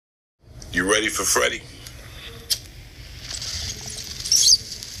You ready for Freddie?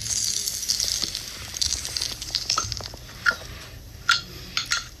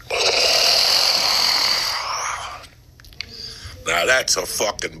 Now that's a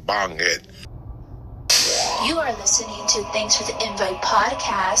fucking bong hit. You are listening to Thanks for the Invite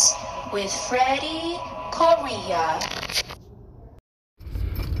podcast with Freddie Correa.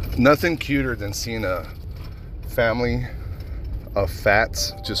 Nothing cuter than seeing a family of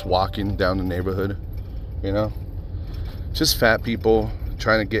fats just walking down the neighborhood, you know, just fat people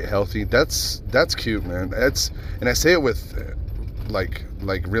trying to get healthy. That's cute, man. And I say it with like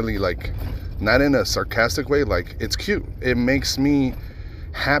really, like, not in a sarcastic way. Like, it's cute. It makes me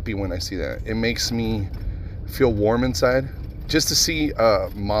happy when I see that. It makes me feel warm inside just to see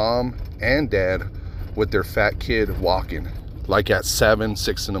mom and dad with their fat kid walking, like at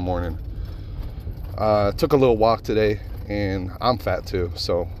 6 in the morning. Took a little walk today, and I'm fat too,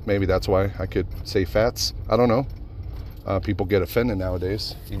 so maybe that's why I could say fats. I don't know. People get offended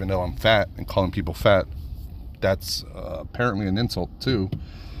nowadays, even though I'm fat, and calling people fat, that's apparently an insult too.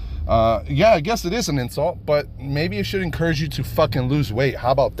 Yeah, I guess it is an insult, but maybe it should encourage you to fucking lose weight.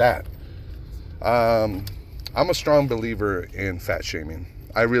 How about that? I'm a strong believer in fat shaming.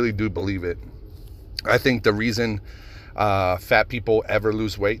 I really do believe it. I think the reason fat people ever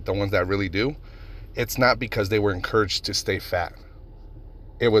lose weight, the ones that really do, it's not because they were encouraged to stay fat.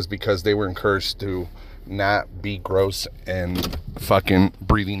 It was because they were encouraged to not be gross and fucking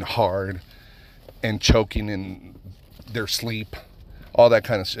breathing hard and choking in their sleep, all that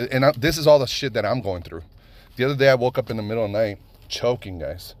kind of shit. And this is all the shit that I'm going through. The other day I woke up in the middle of the night choking,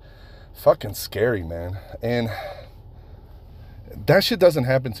 guys. Fucking scary, man. And that shit doesn't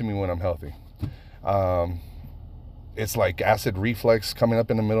happen to me when I'm healthy. It's like acid reflux coming up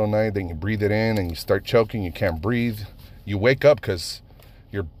in the middle of the night. Then you breathe it in and you start choking. You can't breathe. You wake up because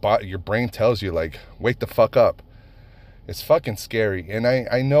your brain tells you, like, wake the fuck up. It's fucking scary. And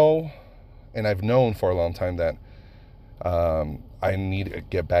I know, and I've known for a long time that I need to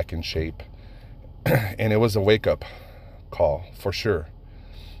get back in shape. And it was a wake up call for sure.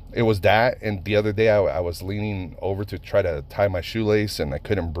 It was that, and the other day I was leaning over to try to tie my shoelace and I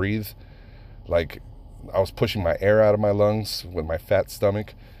couldn't breathe. Like, I was pushing my air out of my lungs with my fat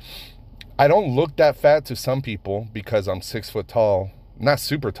stomach. I don't look that fat to some people because I'm 6 foot tall. Not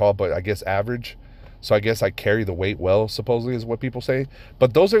super tall, but I guess average. So I guess I carry the weight well, supposedly, is what people say.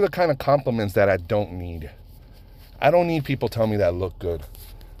 But those are the kind of compliments that I don't need. I don't need people telling me that I look good.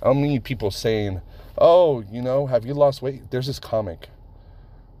 I don't need people saying, oh, you know, have you lost weight? There's this comic.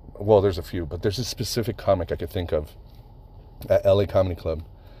 Well, there's a few, but there's a specific comic I could think of at LA Comedy Club.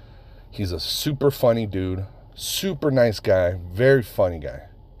 He's a super funny dude, super nice guy, very funny guy,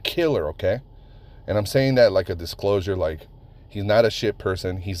 killer, okay? And I'm saying that like a disclosure, like, he's not a shit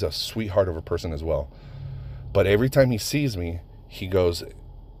person. He's a sweetheart of a person as well. But every time he sees me, he goes,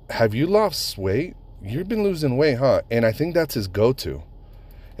 have you lost weight? You've been losing weight, huh? And I think that's his go-to.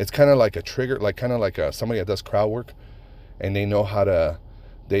 It's kind of like a trigger, like kind of like somebody that does crowd work, and they know how to,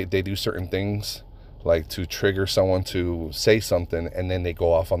 they do certain things like to trigger someone to say something, and then they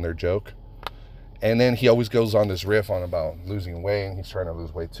go off on their joke. And then he always goes on this riff on about losing weight, and he's trying to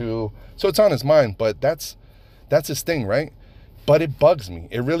lose weight too. So it's on his mind, but that's his thing, right? But it bugs me.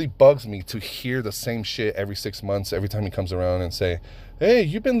 It really bugs me to hear the same shit every 6 months, every time he comes around and say, hey,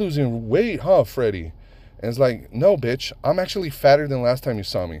 you've been losing weight, huh, Freddie? And it's like, no, bitch, I'm actually fatter than last time you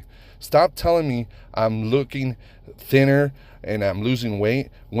saw me. Stop telling me I'm looking thinner and I'm losing weight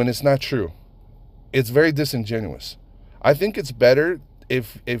when it's not true. It's very disingenuous. I think it's better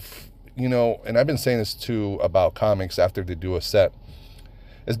if you know, and I've been saying this too about comics after they do a set.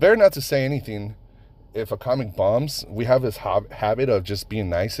 It's better not to say anything if a comic bombs. We have this habit of just being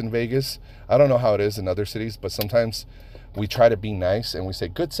nice in Vegas. I don't know how it is in other cities, but sometimes we try to be nice and we say,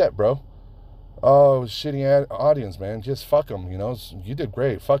 good set, bro. Oh, shitty audience, man. Just fuck them, you know. You did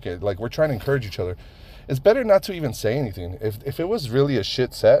great. Fuck it. Like, we're trying to encourage each other. It's better not to even say anything. If it was really a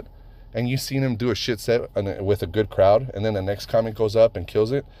shit set, and you've seen him do a shit set with a good crowd, and then the next comic goes up and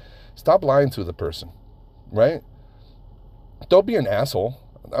kills it, stop lying to the person, right? Don't be an asshole.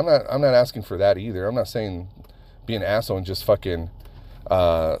 I'm not asking for that either. I'm not saying be an asshole and just fucking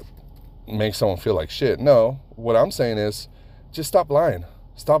make someone feel like shit. No, what I'm saying is just stop lying.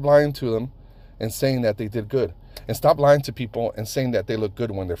 Stop lying to them and saying that they did good. And stop lying to people and saying that they look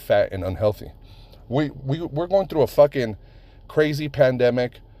good when they're fat and unhealthy. We're going through a fucking crazy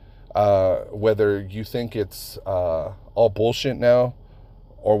pandemic. Whether you think it's all bullshit now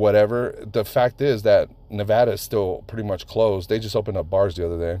or whatever, the fact is that Nevada is still pretty much closed. They just opened up bars the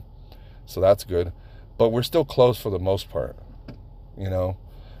other day, so that's good. But we're still closed for the most part, you know.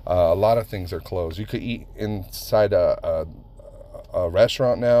 A lot of things are closed. You could eat inside a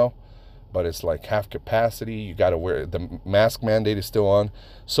restaurant now, but it's like half capacity. You got to wear, the mask mandate is still on.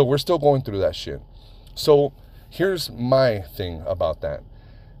 So we're still going through that shit. So here's my thing about that.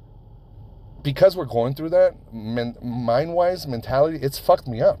 Because we're going through that, mind-wise, mentality, it's fucked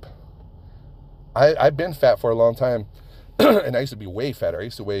me up. I've been fat for a long time, and I used to be way fatter. I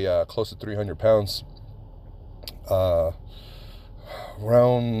used to weigh close to 300 pounds.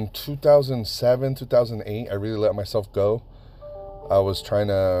 Around 2007, 2008, I really let myself go. I was trying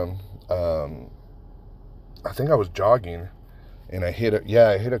to, I think I was jogging, and I hit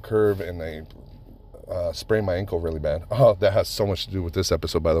a curve, and I sprained my ankle really bad. Oh, that has so much to do with this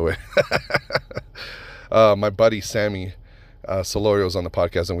episode, by the way. My buddy Sammy Solorio's on the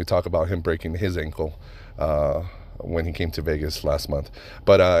podcast, and we talk about him breaking his ankle when he came to Vegas last month.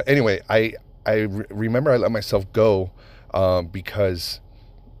 But anyway, I remember I let myself go because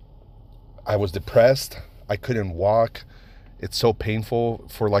I was depressed. I couldn't walk. It's so painful.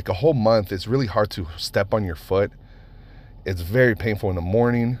 For like a whole month, it's really hard to step on your foot. It's very painful in the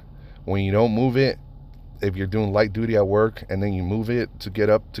morning when you don't move it. If you're doing light duty at work and then you move it to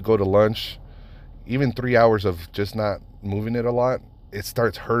get up to go to lunch, even 3 hours of just not moving it a lot, it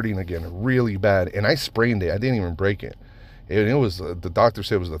starts hurting again really bad. And I sprained it. I didn't even break it. It was, the doctor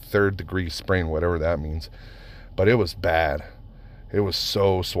said it was a 3rd degree sprain, whatever that means. But it was bad. It was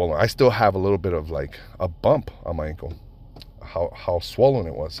so swollen. I still have a little bit of like a bump on my ankle. How swollen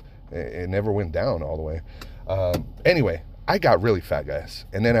it was. It never went down all the way. Anyway, I got really fat, guys.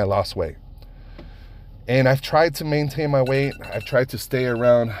 And then I lost weight. And I've tried to maintain my weight. I've tried to stay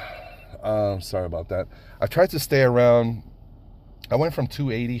around. Sorry about that. I've tried to stay around. I went from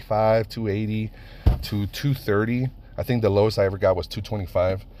 285, 280 to 230. I think the lowest I ever got was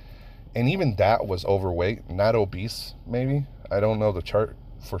 225. And even that was overweight, not obese, maybe. I don't know the chart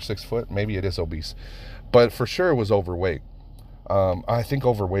for 6 foot. Maybe it is obese. But for sure it was overweight. I think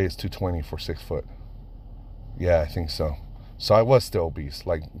overweight is 220 for 6 foot. Yeah, I think so. So I was still obese,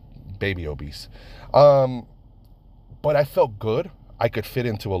 like baby obese. But I felt good. I could fit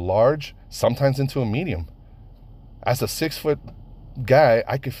into a large, sometimes into a medium. As a 6 foot guy,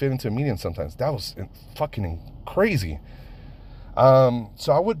 I could fit into a medium sometimes. That was fucking crazy.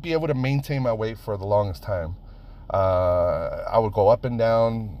 So I would be able to maintain my weight for the longest time. I would go up and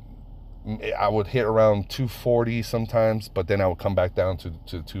down. I would hit around 240 sometimes, but then I would come back down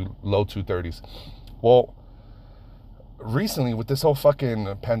to low 230s. Well, recently with this whole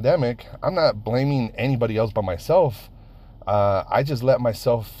fucking pandemic, I'm not blaming anybody else but myself. I just let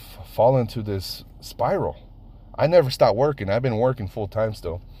myself fall into this spiral. I never stopped working. I've been working full time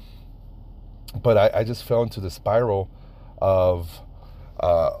still. But I just fell into the spiral of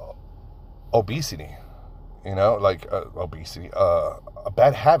obesity, you know, like obesity,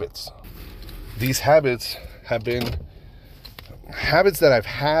 bad habits. These habits have been habits that I've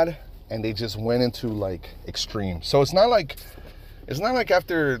had, and they just went into like extreme. So it's not like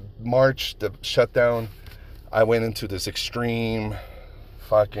after March, the shutdown, I went into this extreme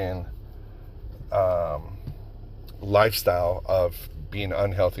fucking lifestyle of being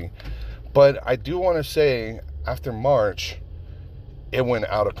unhealthy. But I do want to say, after March, it went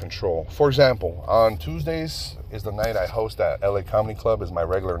out of control. For example, on Tuesdays is the night I host at LA Comedy Club, is my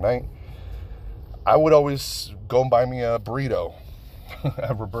regular night. I would always go and buy me a burrito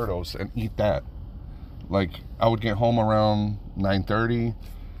at Roberto's and eat that. Like, I would get home around 9:30,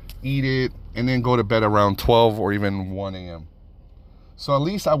 eat it, and then go to bed around 12 or even 1 a.m. So at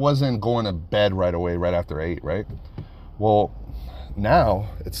least I wasn't going to bed right away, right after 8, right? Well, now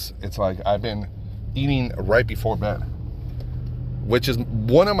it's like I've been eating right before bed, which is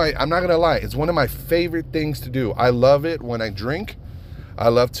one of my, I'm not gonna lie, it's one of my favorite things to do. I love it when I drink. I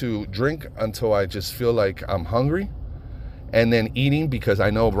love to drink until I just feel like I'm hungry, and then eating, because I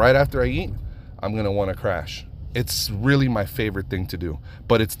know right after I eat, I'm gonna want to crash. It's really my favorite thing to do,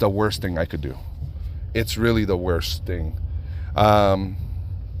 but it's the worst thing I could do. It's really the worst thing.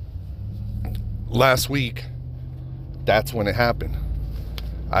 Last week, that's when it happened.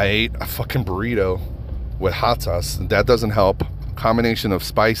 I ate a fucking burrito with hot sauce. That doesn't help. Combination of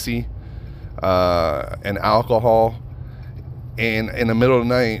spicy and alcohol. And in the middle of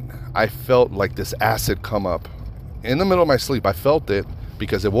the night, I felt like this acid come up. In the middle of my sleep, I felt it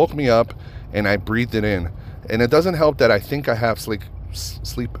because it woke me up and I breathed it in. And it doesn't help that I think I have sleep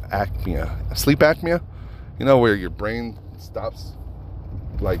apnea. Sleep apnea? You know, where your brain stops,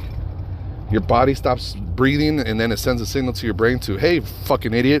 like, your body stops breathing, and then it sends a signal to your brain to, hey,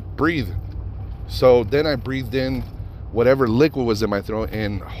 fucking idiot, breathe. So then I breathed in whatever liquid was in my throat,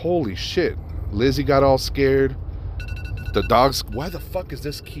 and holy shit, Lizzie got all scared. The dogs, why the fuck does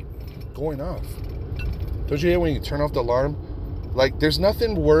this keep going off? Don't you hear when you turn off the alarm? Like, there's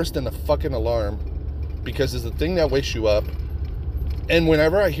nothing worse than the fucking alarm, because it's the thing that wakes you up. And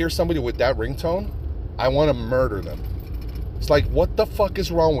whenever I hear somebody with that ringtone, I want to murder them. It's like, what the fuck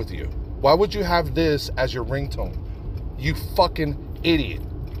is wrong with you? Why would you have this as your ringtone? You fucking idiot.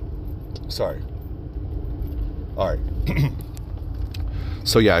 Sorry. All right.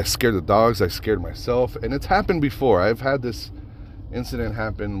 So yeah, I scared the dogs. I scared myself. And it's happened before. I've had this incident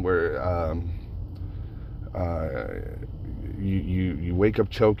happen where you wake up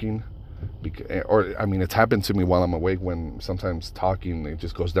choking. Or, I mean, it's happened to me while I'm awake, when sometimes talking, it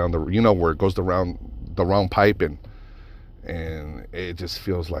just goes down the, you know, where it goes around the wrong pipe, and it just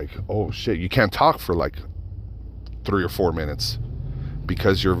feels like, oh shit, you can't talk for like 3 or 4 minutes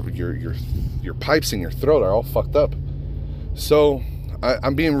because your pipes in your throat are all fucked up. So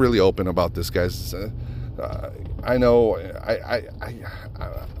I'm being really open about this, guys. I know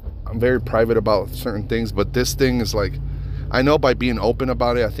I'm very private about certain things, but this thing is like, I know by being open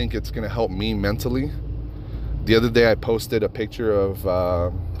about it, I think it's going to help me mentally. The other day I posted a picture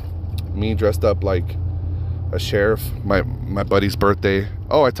of me dressed up like a sheriff, my buddy's birthday.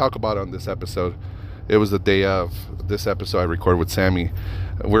 Oh, I talk about it on this episode. It was the day of this episode I recorded with Sammy.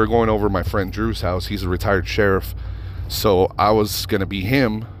 We were going over my friend Drew's house. He's a retired sheriff. So I was going to be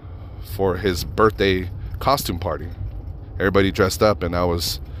him for his birthday costume party. Everybody dressed up, and I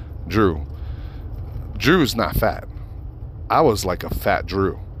was Drew. Drew's not fat. I was like a fat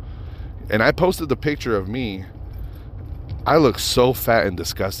Drew. And I posted the picture of me. I look so fat and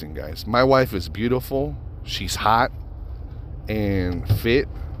disgusting, guys. My wife is beautiful. She's hot and fit.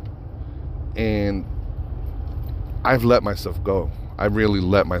 And I've let myself go. I really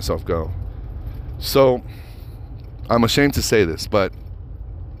let myself go. So I'm ashamed to say this, but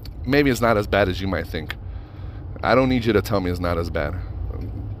maybe it's not as bad as you might think. I don't need you to tell me it's not as bad.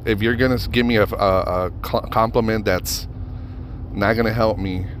 If you're going to give me a compliment that's not going to help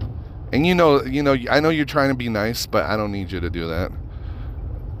me, and you know, I know you're trying to be nice, but I don't need you to do that.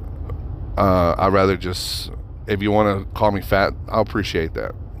 I'd rather just, if you want to call me fat, I'll appreciate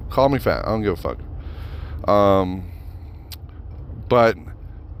that. Call me fat. I don't give a fuck. But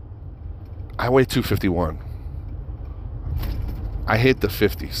I weigh 251. I hit the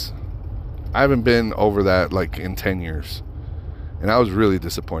 50s. I haven't been over that like in 10 years. And I was really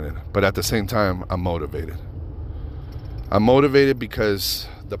disappointed. But at the same time, I'm motivated. I'm motivated because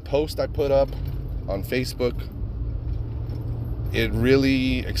the post I put up on Facebook, it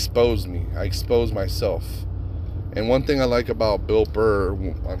really exposed me. I exposed myself. And one thing I like about Bill Burr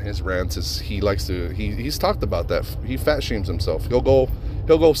on his rants is he's talked about that. He fat shames himself. He'll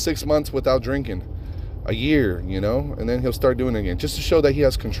go 6 months without drinking, a year, you know, and then he'll start doing it again just to show that he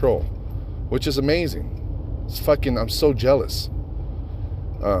has control, which is amazing. It's fucking, I'm so jealous.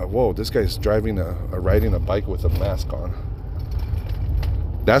 Whoa, this guy's riding a bike with a mask on.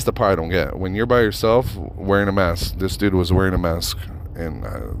 That's the part I don't get. When you're by yourself wearing a mask, this dude was wearing a mask, and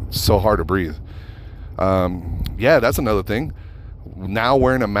it's so hard to breathe. Yeah, that's another thing. Now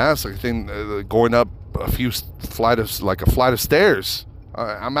wearing a mask, I think going up a flight of stairs,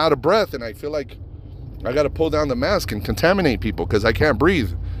 I'm out of breath, and I feel like I got to pull down the mask and contaminate people because I can't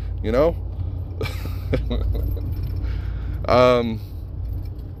breathe, you know?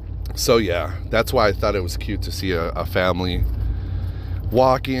 So yeah, that's why I thought it was cute to see a family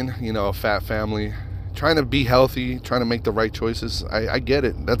walking, you know, a fat family, trying to be healthy, trying to make the right choices. I get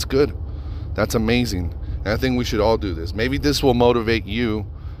it. That's good. That's amazing. And I think we should all do this. Maybe this will motivate you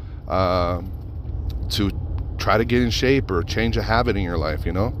to try to get in shape or change a habit in your life,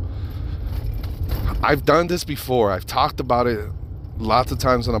 you know? I've done this before. I've talked about it lots of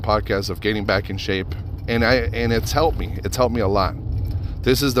times on the podcast of getting back in shape, and it's helped me. It's helped me a lot.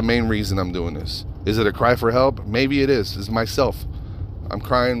 This is the main reason I'm doing this. Is it a cry for help? Maybe it is. It's myself. I'm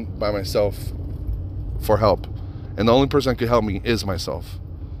crying by myself for help. And the only person that could help me is myself.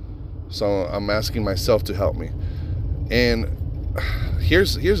 So I'm asking myself to help me. And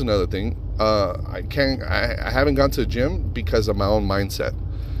here's another thing. I haven't gone to the gym because of my own mindset.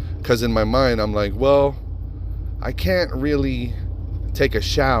 Because in my mind, I'm like, well, I can't really take a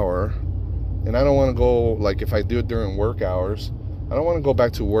shower, and I don't want to go, like, if I do it during work hours, I don't want to go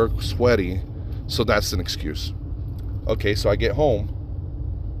back to work sweaty, so that's an excuse. Okay, so I get home.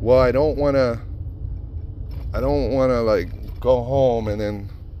 Well, I don't want to like go home and then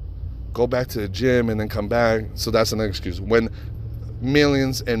go back to the gym and then come back, so that's an excuse. When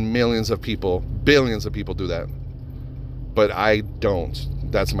millions and millions of people, billions of people do that, but I don't.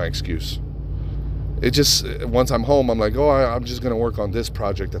 That's my excuse. It just, once I'm home, I'm like, oh, I'm just going to work on this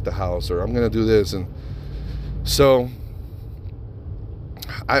project at the house, or I'm going to do this. And so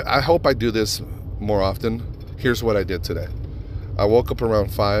I hope I do this more often. Here's what I did today. I woke up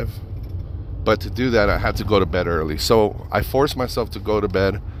around 5, but to do that I had to go to bed early. So I forced myself to go to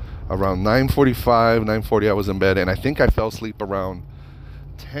bed around 9:45, 9:40 I was in bed, and I think I fell asleep around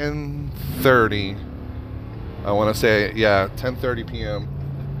 10:30. I want to say, 10:30 p.m.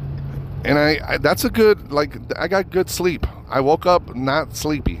 And I that's a good, like, I got good sleep. I woke up not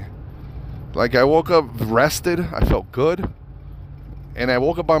sleepy. Like, I woke up rested. I felt good. And I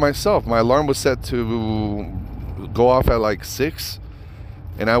woke up by myself. My alarm was set to go off at like 6.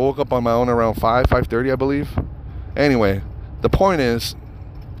 And I woke up on my own around 5:30, I believe. Anyway, the point is,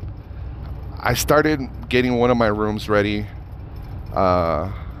 I started getting one of my rooms ready,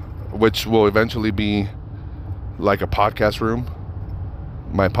 which will eventually be like a podcast room.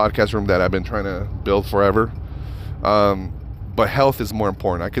 My podcast room that I've been trying to build forever. But health is more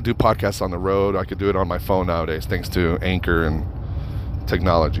important. I could do podcasts on the road. I could do it on my phone nowadays, thanks to Anchor and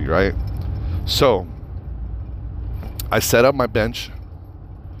technology, right? So I set up my bench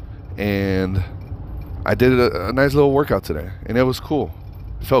and I did a nice little workout today, and it was cool.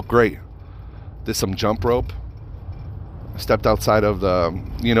 It felt great. Did some jump rope. I stepped outside of the,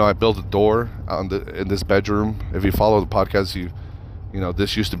 I built a door in this bedroom. If you follow the podcast, you know,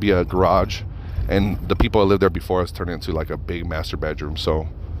 this used to be a garage, and the people that lived there before us turned it into like a big master bedroom. So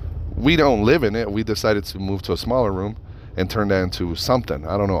we don't live in it. We decided to move to a smaller room and turn that into something.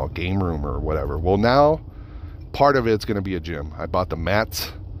 I don't know, a game room or whatever. Well, now part of it's going to be a gym. I bought the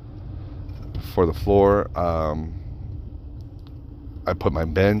mats for the floor. I put my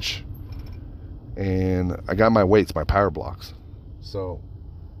bench, and I got my weights, my power blocks. So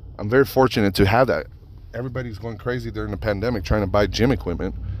I'm very fortunate to have that. Everybody's going crazy during the pandemic trying to buy gym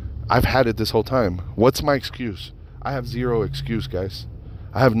equipment. I've had it this whole time. What's my excuse? I have zero excuse, guys.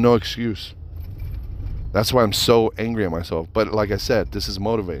 I have no excuse. That's why I'm so angry at myself. But like I said, this is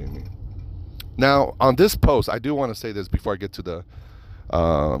motivating me. Now, on this post, I do want to say this before I get to the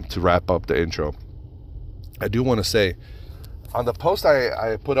to wrap up the intro. I do want to say, on the post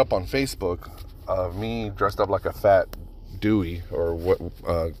I put up on Facebook of me dressed up like a fat Dewey, or what,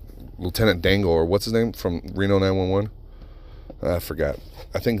 Lieutenant Dangle, or what's his name from Reno 911. I forgot.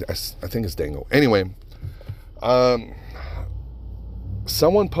 I think it's Dangle. Anyway,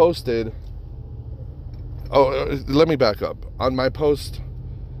 someone posted. Oh, let me back up. On my post,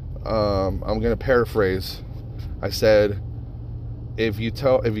 I'm gonna paraphrase. I said, if you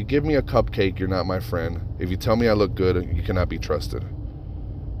give me a cupcake, you're not my friend. If you tell me I look good, you cannot be trusted.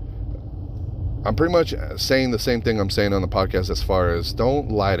 I'm pretty much saying the same thing I'm saying on the podcast, as far as,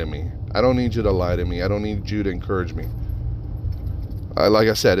 don't lie to me. I don't need you to lie to me. I don't need you to encourage me. Like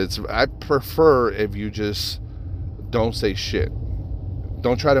I said, I prefer if you just don't say shit.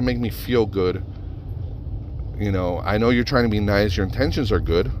 Don't try to make me feel good. I know you're trying to be nice. Your intentions are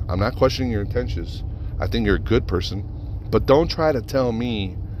good. I'm not questioning your intentions. I think you're a good person. But don't try to tell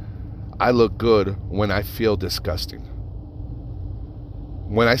me I look good when I feel disgusting.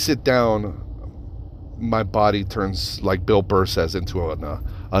 When I sit down, my body turns, like Bill Burr says, into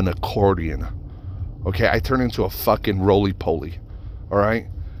an accordion. Okay, I turn into a fucking roly-poly. All right?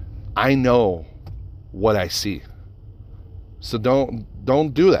 I know what I see. So don't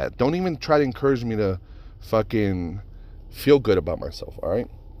do that. Don't even try to encourage me to fucking feel good about myself, all right?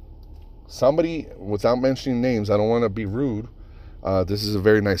 Somebody, without mentioning names, I don't want to be rude. This is a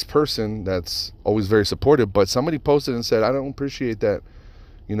very nice person that's always very supportive, but somebody posted and said, I don't appreciate that.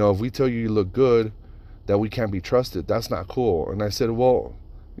 If we tell you look good, that we can't be trusted. That's not cool. And I said, well,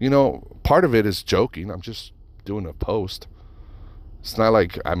 part of it is joking. I'm just doing a post. It's not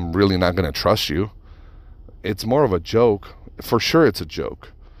like I'm really not going to trust you. It's more of a joke. For sure it's a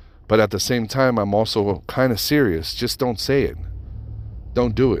joke. But at the same time, I'm also kind of serious. Just don't say it.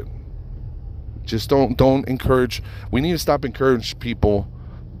 Don't do it. Just don't encourage. We need to stop encouraging people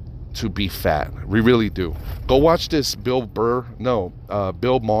to be fat. We really do. Go watch this Bill Maher.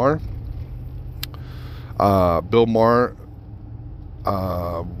 Bill Maher,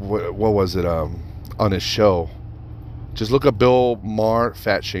 what was it, on his show. Just look up Bill Maher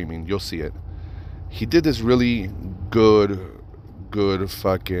fat shaming. You'll see it. He did this really good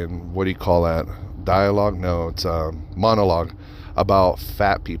fucking, what do you call that? Dialogue? No, it's a monologue about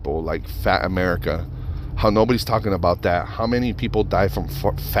fat people, like fat America. How nobody's talking about that. How many people die from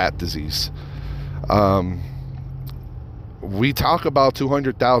fat disease? We talk about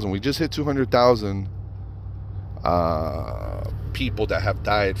 200,000. We just hit 200,000 people that have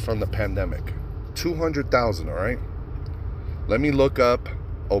died from the pandemic. 200,000, all right? Let me look up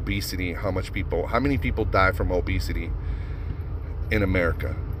obesity. How many people die from obesity in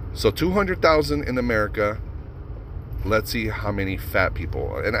America? So 200,000 in America. let's see how many fat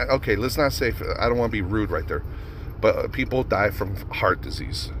people, and okay, let's not say, I don't want to be rude right there, but people die from heart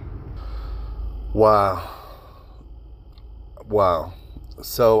disease. Wow.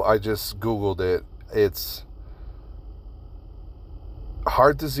 So I just Googled it. It's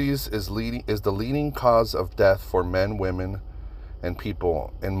heart disease is the leading cause of death for men, women, and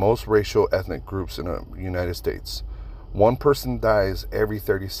people in most racial ethnic groups in the United States. One person dies every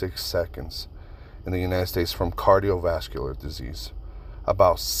 36 seconds in the United States from cardiovascular disease.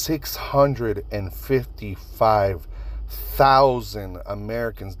 About 655,000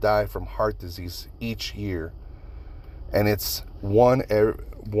 Americans die from heart disease each year. And it's one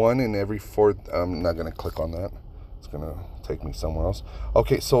in every four. I'm not going to click on that. It's going to take me somewhere else.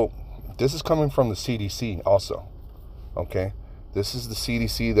 Okay, so this is coming from the CDC also. Okay, this is the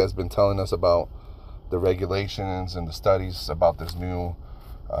CDC that's been telling us about the regulations and the studies about this new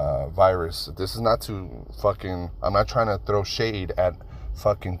virus. This is not to I'm not trying to throw shade at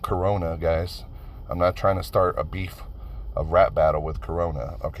fucking Corona, guys. I'm not trying to start a rap battle with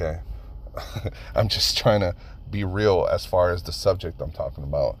Corona, okay? I'm just trying to be real as far as the subject I'm talking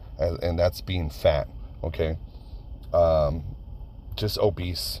about, and that's being fat, okay? Just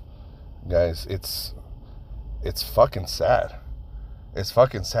obese, guys. It's fucking sad. It's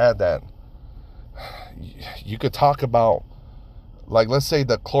fucking sad that you could talk about, like, let's say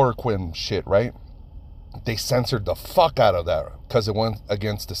the chloroquine shit, right? They censored the fuck out of that because it went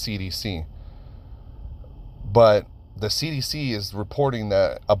against the CDC. But the CDC is reporting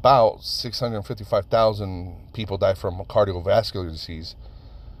that about 655,000 people die from cardiovascular disease.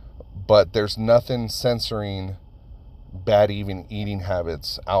 But there's nothing censoring bad eating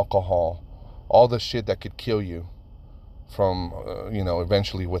habits, alcohol, all the shit that could kill you from,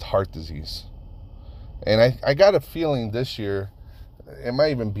 eventually with heart disease. And I got a feeling this year it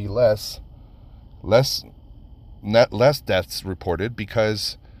might even be less deaths reported,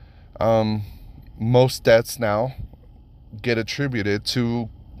 because most deaths now get attributed to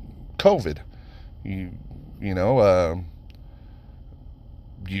COVID. You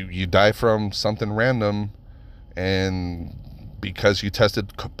die from something random, and because you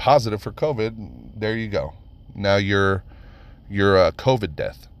tested positive for COVID, there you go. Now you're a COVID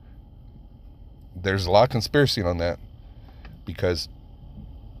death. There's a lot of conspiracy on that, because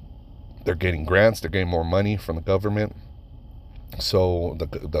they're getting grants, they're getting more money from the government. So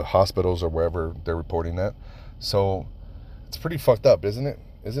the hospitals or wherever they're reporting that. So it's pretty fucked up, isn't it?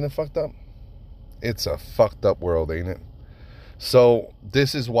 Isn't it fucked up? It's a fucked up world, ain't it? So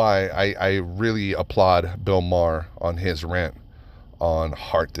this is why I really applaud Bill Maher on his rant on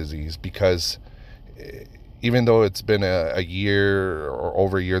heart disease, because even though it's been a year or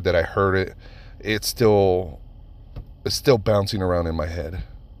over a year that I heard it, it's still bouncing around in my head.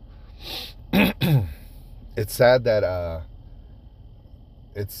 It's sad that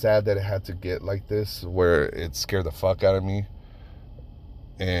it had to get like this, where it scared the fuck out of me.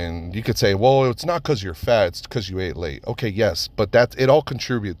 And you could say, well, it's not because you're fat, it's because you ate late. Okay, yes, but it all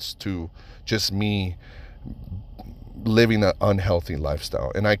contributes to just me living an unhealthy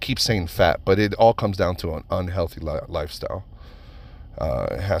lifestyle. And I keep saying fat, but it all comes down to an unhealthy lifestyle.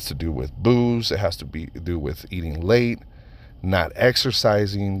 It has to do with booze. It has to do with eating late, not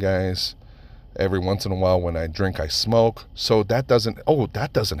exercising, guys. Every once in a while when I drink, I smoke. So that doesn't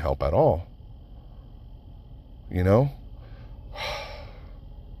help at all.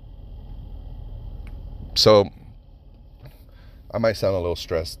 So I might sound a little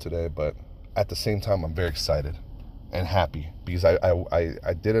stressed today, but at the same time, I'm very excited and happy, because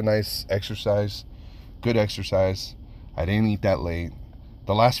I did a nice exercise, good exercise. I didn't eat that late.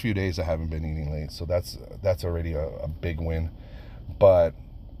 The last few days I haven't been eating late, so that's already a big win. But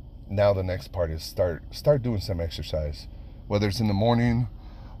now the next part is start doing some exercise, whether it's in the morning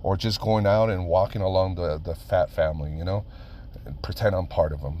or just going out and walking along the fat family, and pretend I'm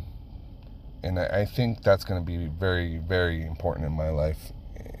part of them. And I think that's going to be very, very important in my life,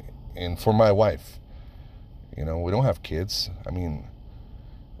 and for my wife. We don't have kids. I mean,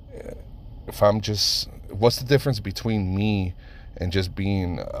 what's the difference between me and just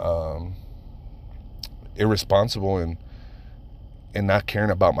being irresponsible and not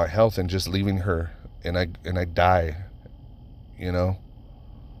caring about my health and just leaving her and I die, and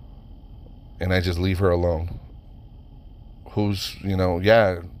I just leave her alone? There's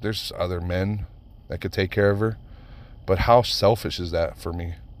other men that could take care of her, but how selfish is that for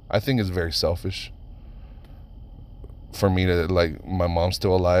me? I think it's very selfish for me to, like, my mom's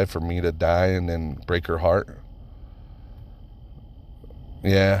still alive, for me to die and then break her heart.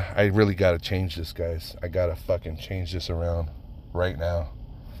 Yeah, I really gotta change this, guys. I gotta fucking change this around right now.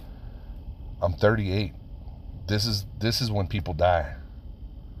 I'm 38. This is when people die.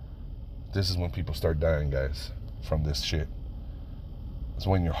 This is when people start dying, guys, from this shit. It's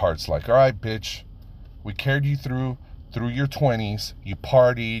when your heart's like, all right, bitch, we carried you through your 20s. You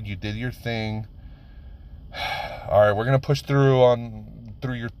partied, you did your thing. All right, we're gonna push through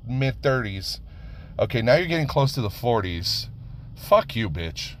your mid 30s. Okay, now you're getting close to the 40s. Fuck you,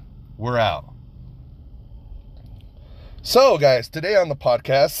 bitch. We're out. So, guys, today on the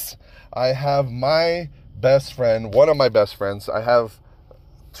podcast, I have my best friend, one of my best friends. I have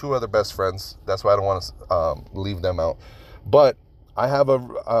two other best friends. That's why I don't want to leave them out. But I have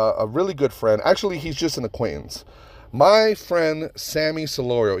a really good friend. Actually, he's just an acquaintance. My friend, Sammy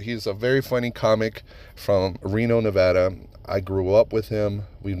Solorio. He's a very funny comic from Reno, Nevada. I grew up with him.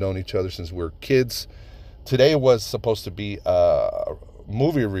 We've known each other since we were kids. Today was supposed to be a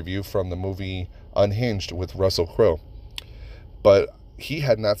movie review from the movie Unhinged with Russell Crowe. But he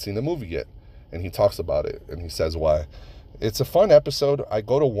had not seen the movie yet. And he talks about it. And he says why. It's a fun episode. I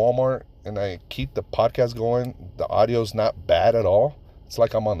go to Walmart and I keep the podcast going. The audio's not bad at all. It's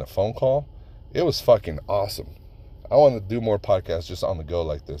like I'm on a phone call. It was fucking awesome. I want to do more podcasts just on the go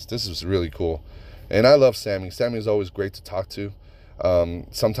like this. This is really cool. And I love Sammy. Sammy is always great to talk to.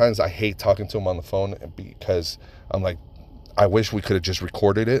 Sometimes I hate talking to him on the phone because I'm like, I wish we could have just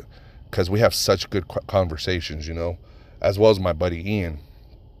recorded it because we have such good conversations, you know, as well as my buddy Ian.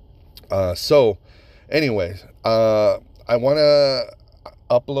 So anyways, I want to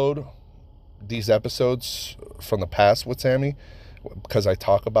upload these episodes from the past with Sammy because I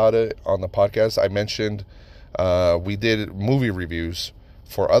talk about it on the podcast. I mentioned we did movie reviews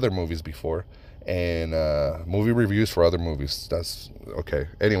for other movies before, and movie reviews for other movies. That's okay.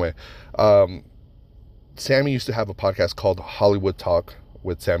 Anyway, Sammy used to have a podcast called Hollywood Talk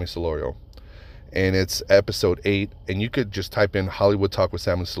with Sammy Solorio, and it's episode 8, and you could just type in Hollywood Talk with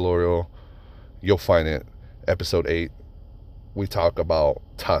Sammy Solorio. You'll find it. Episode 8. We talk about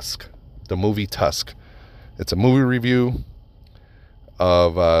Tusk, the movie Tusk. It's a movie review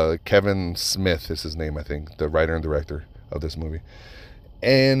of Kevin Smith is his name, I think, the writer and director of this movie.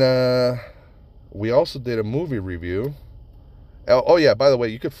 And we also did a movie review. Oh yeah, by the way,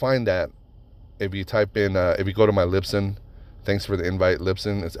 you could find that if you type in, if you go to my Libsyn, thanks for the invite,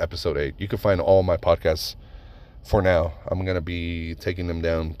 Libsyn, it's episode 8. You can find all my podcasts for now. I'm going to be taking them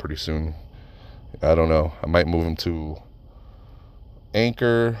down pretty soon. I don't know. I might move them to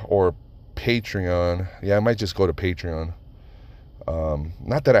Anchor or Patreon. Yeah, I might just go to Patreon.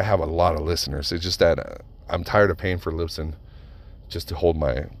 Not that I have a lot of listeners. It's just that I'm tired of paying for Libsyn just to hold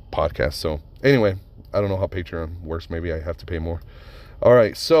my podcast. So anyway, I don't know how Patreon works. Maybe I have to pay more. All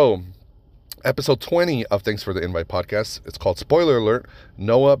right. So episode 20 of Thanks for the Invite podcast. It's called Spoiler Alert.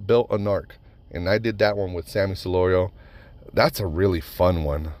 Noah Built a Narc. And I did that one with Sammy Solorio. That's a really fun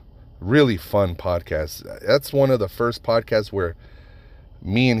one. Really fun podcast. That's one of the first podcasts where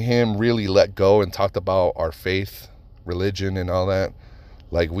me and him really let go and talked about our faith, religion, and all that.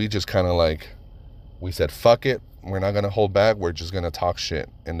 Like, we just kind of like, we said, fuck it. We're not going to hold back. We're just going to talk shit.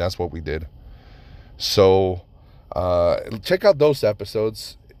 And that's what we did. So, check out those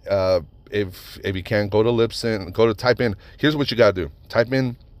episodes. If you can, go to Libsyn, type in, here's what you got to do. Type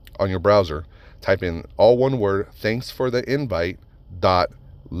in on your browser, type in all one word, thanks for the invite,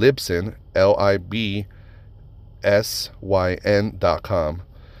 .libsyn, LIBSYN.com.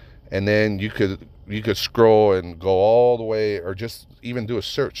 And then you could scroll and go all the way, or just even do a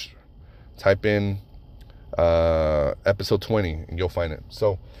search. Type in episode 20 and you'll find it.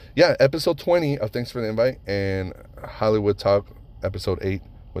 So yeah, episode 20 of Thanks for the Invite and Hollywood Talk, episode 8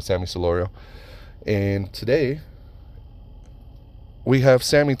 with Sammy Solorio. And today we have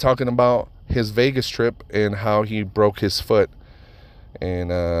Sammy talking about his Vegas trip and how he broke his foot and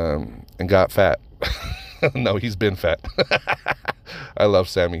got fat. No, he's been fat. I love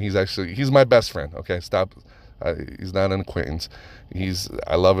Sammy. He's my best friend. Okay, stop. He's not an acquaintance.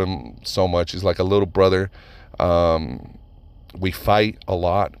 I love him so much. He's like a little brother. We fight a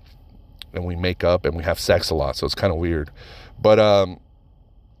lot and we make up and we have sex a lot. So it's kind of weird, but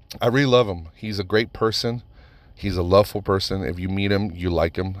I really love him. He's a great person. He's a loveful person. If you meet him, you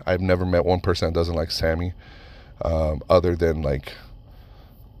like him. I've never met one person that doesn't like Sammy, other than like,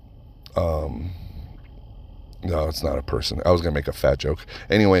 no, it's not a person. I was gonna make a fat joke.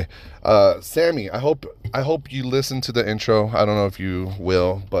 Anyway, Sammy, I hope you listen to the intro. I don't know if you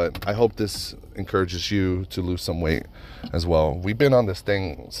will, but I hope this encourages you to lose some weight as well. We've been on this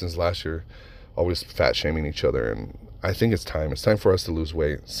thing since last year, always fat shaming each other, and I think it's time. It's time for us to lose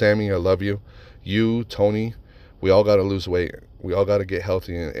weight. Sammy, I love you. You, Tony, we all got to lose weight. We all got to get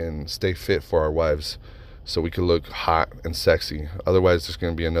healthy and stay fit for our wives so we can look hot and sexy. Otherwise, there's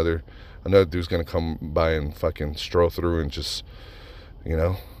going to be another another dude's gonna come by and fucking stroll through and just, you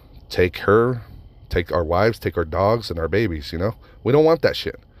know, take our wives, take our dogs and our babies, you know? We don't want that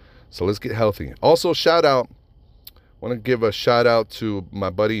shit. So let's get healthy. Also, shout out, want to give a shout out to my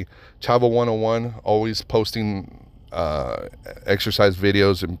buddy Chavo 101, always posting exercise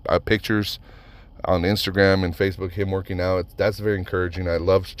videos and pictures on Instagram and Facebook, him working out. That's very encouraging. I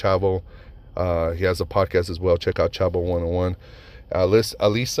love Chavo. He has a podcast as well. Check out Chavo 101.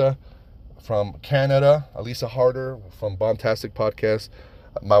 Alisa from Canada, Alisa Harder from Bombtastic Podcast.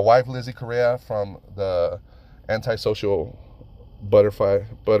 My wife, Lizzie Correa, from the Antisocial Butterfly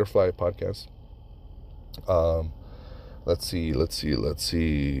Podcast. Let's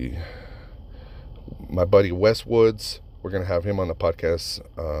see. My buddy Wes Woods, we're going to have him on the podcast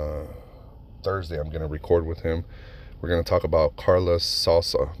Thursday. I'm going to record with him. We're going to talk about Carla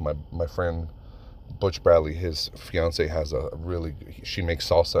Salsa. My friend Butch Bradley, his fiance, has she makes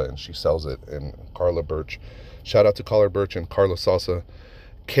salsa and she sells it. And Carla Birch. Shout out to Carla Birch and Carla Salsa.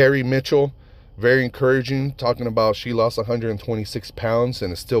 Carrie Mitchell, very encouraging, talking about she lost 126 pounds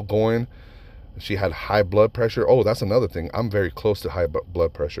and is still going. She had high blood pressure. Oh, that's another thing. I'm very close to high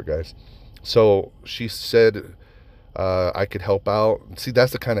blood pressure, guys. So she said I could help out. See,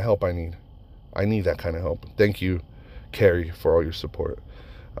 that's the kind of help I need. I need that kind of help. Thank you, Carrie, for all your support.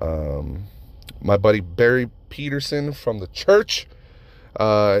 My buddy Barry Peterson from the church,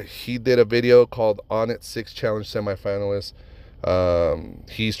 he did a video called On It 6 Challenge Semifinalist.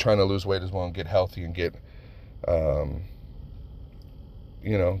 He's trying to lose weight as well and get healthy and get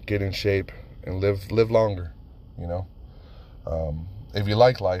get in shape and live longer, you know. If you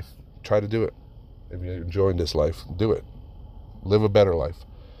like life, try to do it. If you're enjoying this life, do it. Live a better life.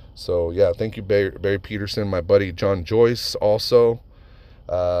 So yeah, thank you, Barry Peterson. My buddy John Joyce also,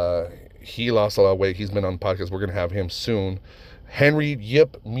 he lost a lot of weight. He's been on the podcast. We're gonna have him soon. Henry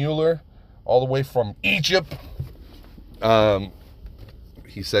Yip Mueller, all the way from Egypt.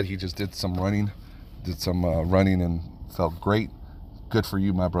 He said he just did some running and felt great. Good for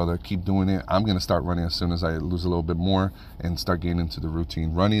you, my brother. Keep doing it. I'm going to start running as soon as I lose a little bit more and start getting into the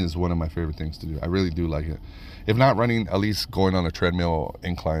routine. Running is one of my favorite things to do. I really do like it. If not running, at least going on a treadmill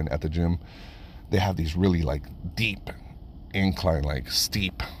incline at the gym. They have these really like deep incline, like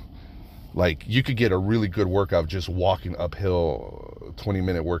steep. Like you could get a really good workout just walking uphill,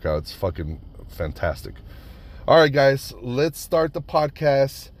 20-minute workout. It's fucking fantastic. All right, guys, let's start the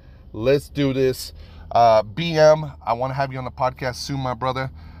podcast. Let's do this. BM, I want to have you on the podcast soon, my brother.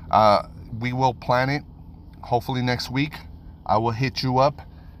 We will plan it, hopefully next week. I will hit you up.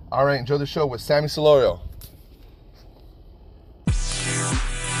 All right, enjoy the show with Sammy Solorio.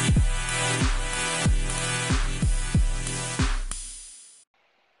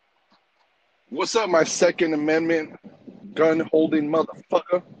 What's up, my Second Amendment gun-holding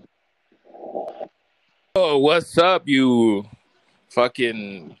motherfucker? Oh, what's up, you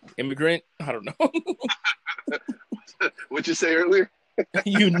fucking immigrant? I don't know. What'd you say earlier?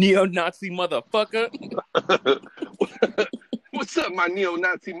 You neo-Nazi motherfucker. What's up, my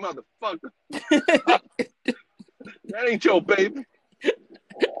neo-Nazi motherfucker? That ain't your baby.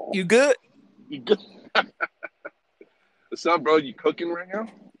 You good? You good? What's up, bro? You cooking right now?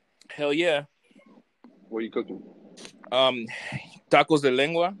 Hell yeah. What are you cooking? Tacos de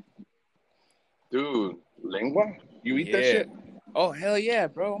lengua. Dude, lengua? You eat that shit? Oh, hell yeah,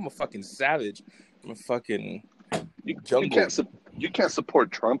 bro. I'm a fucking savage. I'm a fucking jungle. You can't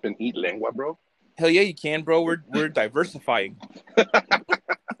support Trump and eat lengua, bro. Hell yeah, you can, bro. We're diversifying.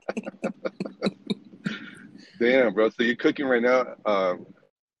 Damn, bro. So you're cooking right now.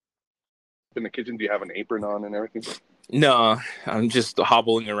 In the kitchen, do you have an apron on and everything? No, I'm just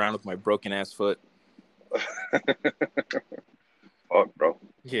hobbling around with my broken ass foot. Fuck, bro.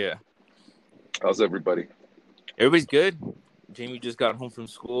 Yeah. How's everybody? Everybody's good. Jamie just got home from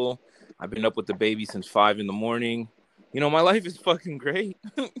school. I've been up with the baby since 5 a.m. You know, my life is fucking great.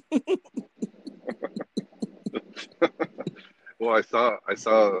 Well, I saw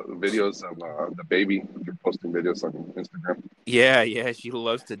videos of the baby. You're posting videos on Instagram. Yeah. She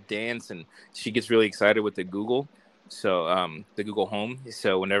loves to dance, and she gets really excited with the Google. So, the Google Home.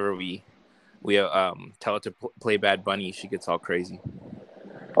 So whenever we tell her to play Bad Bunny, she gets all crazy.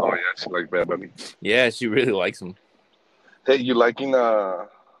 Oh yeah, she likes Bad Bunny. Yeah, she really likes him. Hey, you liking the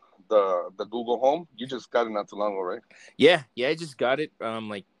Google Home? You just got it not too long ago, right? Yeah, I just got it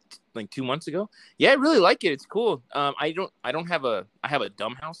like 2 months ago. Yeah, I really like it. It's cool. I have a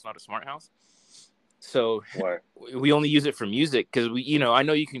dumb house, not a smart house. So why? We only use it for music because I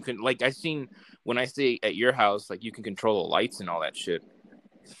know you can like I've seen when I stay at your house, like you can control the lights and all that shit.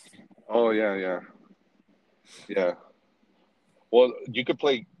 Oh yeah. Well, you could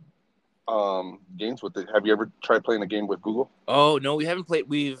play games with it. Have you ever tried playing a game with Google? Oh no, we haven't played.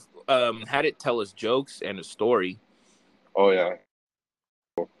 We've had it tell us jokes and a story. Oh yeah.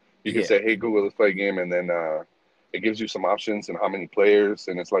 You can Yeah. say, "Hey Google, let's play a game," and then it gives you some options and how many players,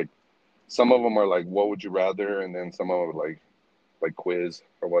 and it's like some of them are like, "What would you rather?" and then some of them are like quiz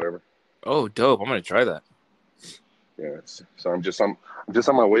or whatever. Oh, dope! I'm gonna try that. Yes. So I'm just on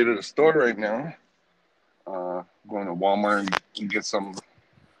my way to the store right now. Going to Walmart and get some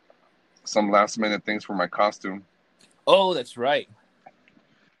last minute things for my costume. Oh, that's right.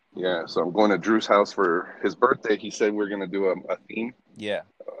 Yeah. So I'm going to Drew's house for his birthday. He said we're gonna do a theme, Yeah.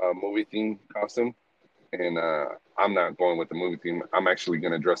 a movie theme costume, and I'm not going with the movie theme. I'm actually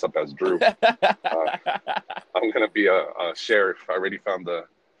gonna dress up as Drew. I'm gonna be a sheriff. I already found the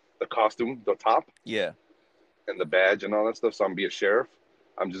costume, the top, Yeah. and the badge and all that stuff. So I'm gonna be a sheriff.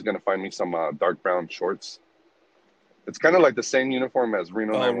 I'm just gonna find me some dark brown shorts. It's kind of like the same uniform as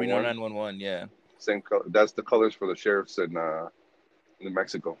Reno Oh, 911. Reno 911. Yeah. Same color. That's the colors for the sheriffs in New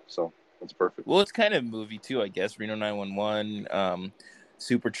Mexico. So that's perfect. Well, it's kind of movie too, I guess. Reno 911,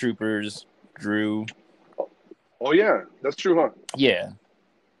 Super Troopers, Drew. Oh yeah, that's true, huh? Yeah.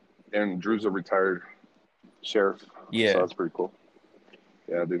 And Drew's a retired sheriff. Yeah. So that's pretty cool.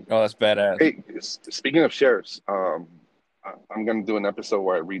 Yeah, dude. Oh, that's badass. Hey, speaking of sheriffs, I'm gonna do an episode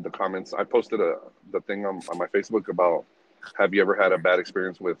where I read the comments. I posted the thing on my Facebook about have you ever had a bad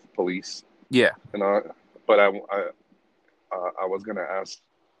experience with police? Yeah. And but I was gonna ask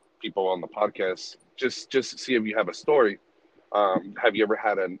people on the podcast just see if you have a story. Have you ever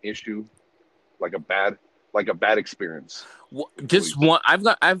had an issue like a bad experience? Well, just one. I've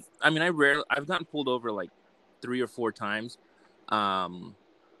gotten pulled over like 3 or 4 times, and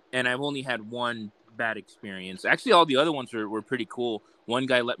I've only had one bad experience. Actually, all the other ones were pretty cool. One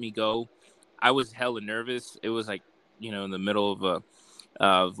guy let me go. I was hella nervous. It was like, in the middle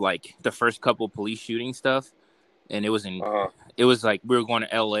of like the first couple of police shooting stuff, and it was like we were going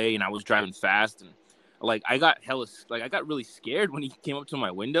to LA and I was driving fast, and like I got really scared when he came up to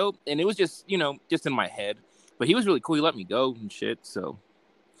my window, and it was just just in my head. But he was really cool. He let me go and shit. So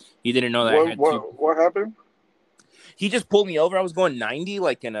he didn't know that I had what happened? He just pulled me over. I was going 90,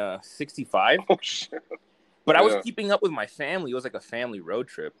 like in a 65. Oh shit! But I was keeping up with my family. It was like a family road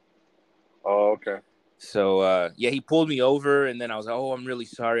trip. Oh, okay. So he pulled me over, and then I was like, "Oh, I'm really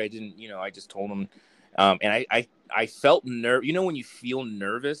sorry. I didn't, I just told him." And I felt nerve. When you feel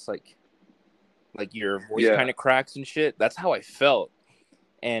nervous, like your voice kind of cracks and shit. That's how I felt.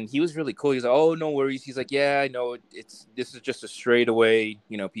 And he was really cool. He's like, "Oh, no worries." He's like, "Yeah, I know this is just a straightaway.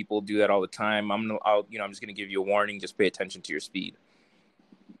 People do that all the time. I'm just gonna give you a warning. Just pay attention to your speed."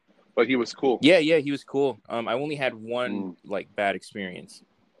 But he was cool. Yeah, he was cool. I only had one like bad experience.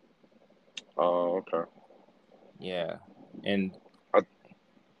 Oh, okay. Yeah, and what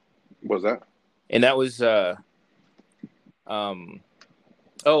was that? And that was So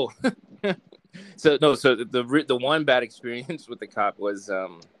the one bad experience with the cop was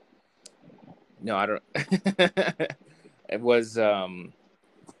no, I don't. It was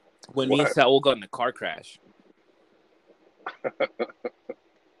when me and Saul got in the car crash.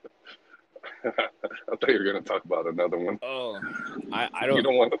 I thought you were gonna talk about another one. Oh, I don't. You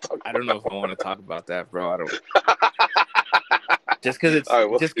don't want to talk. I don't know if I want to talk about that, bro. I don't. Just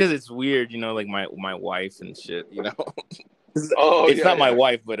because it's weird, like my wife and shit, It's not my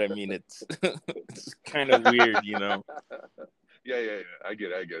wife, but I mean it's kind of weird, Yeah. I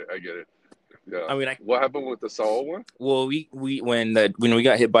get it. Yeah. I mean, what happened with the Saul one? Well, when we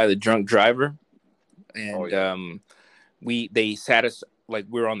got hit by the drunk driver, and they sat us like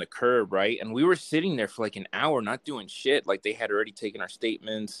we were on the curb, right? And we were sitting there for like an hour, not doing shit. Like they had already taken our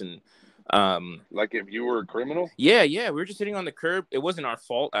statements and. Like if you were a criminal? Yeah, we were just sitting on the curb. It wasn't our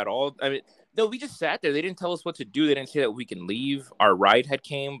fault at all. I mean, no, we just sat there. They didn't tell us what to do. They didn't say that we can leave. Our ride had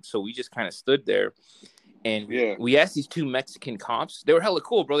came, so we just kind of stood there. And we asked these 2 Mexican cops. They were hella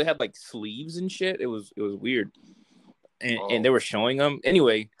cool, bro. They had like sleeves and shit. It was weird. And they were showing them.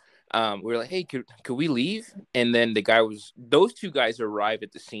 Anyway, we were like, "Hey, could we leave?" And then those 2 guys arrived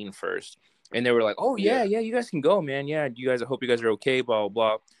at the scene first. And they were like, "Oh, yeah, you guys can go, man. Yeah, I hope you guys are okay, blah, blah,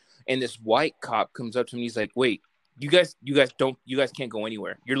 blah." And this white cop comes up to me. He's like, "Wait, you guys can't go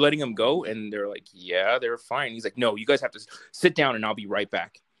anywhere. You're letting them go?" And they're like, "Yeah, they're fine." He's like, "No, you guys have to sit down and I'll be right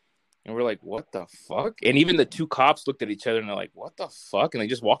back." And we're like, "What the fuck?" And even the 2 cops looked at each other and they're like, "What the fuck?" And they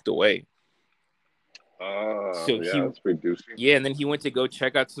just walked away. That's pretty douchey. Yeah, and then he went to go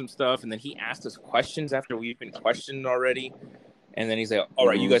check out some stuff, and then he asked us questions after we've been questioned already. And then he's like, "All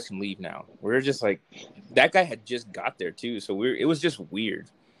right, you guys can leave now." We're just like, that guy had just got there too, so it was just weird.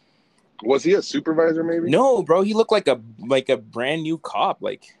 Was he a supervisor maybe? No, bro, he looked like a brand new cop.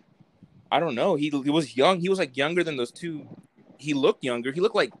 Like I don't know. He was young. He was like younger than those two. He looked younger. He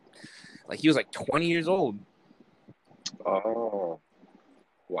looked like he was like 20 years old. Oh,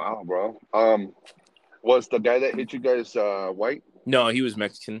 wow, bro. Was the guy that hit you guys white? No, he was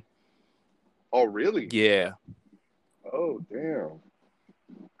Mexican. Oh, really? Yeah. Oh, damn.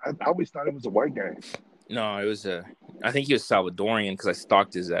 I always thought it was a white guy. No, it was I think he was Salvadorian because I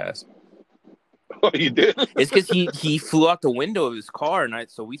stalked his ass. Oh, you did? It's because he flew out the window of his car, and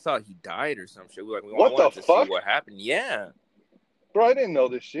so we thought he died or some shit. We what the fuck? See what happened? Yeah, bro, I didn't know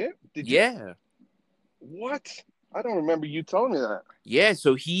this shit. Did you? Yeah. What? I don't remember you telling me that. Yeah,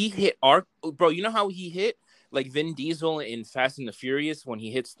 so he hit our bro. You know how he hit like Vin Diesel in Fast and the Furious when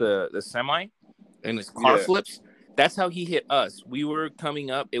he hits the semi and his car flips? That's how he hit us. We were coming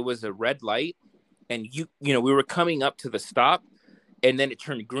up. It was a red light, and you know we were coming up to the stop, and then it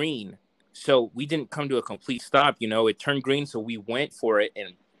turned green. So we didn't come to a complete stop. You know, it turned green, so we went for it,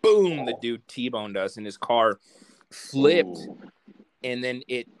 and boom, the dude T-boned us, and his car flipped. Ooh. And then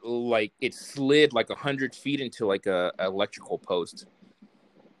it slid like 100 feet into like a electrical post.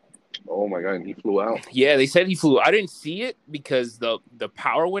 Oh my God! And he flew out. Yeah, they said he flew. I didn't see it because the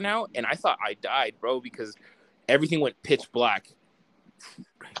power went out, and I thought I died, bro, because everything went pitch black.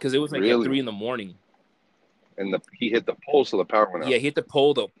 Because it was like at 3 a.m. And he hit the pole, so the power went out. Yeah, he hit the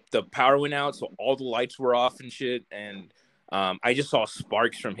pole. The power went out, so all the lights were off and shit. And I just saw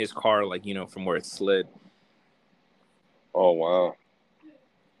sparks from his car, like, you know, from where it slid. Oh wow.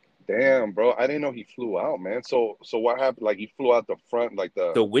 Damn, bro! I didn't know he flew out, man. So what happened? Like he flew out the front, like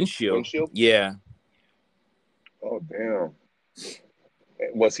the windshield. Yeah. Oh damn!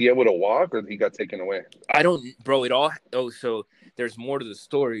 Was he able to walk, or he got taken away? I don't, bro. So there's more to the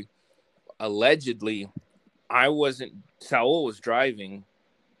story. Allegedly, Saul was driving,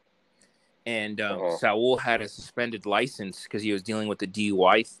 and Saul had a suspended license because he was dealing with the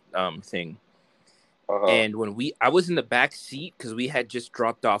DUI thing. And when I was in the back seat because we had just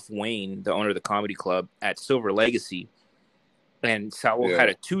dropped off Wayne, the owner of the comedy club, at Silver Legacy, and Saul had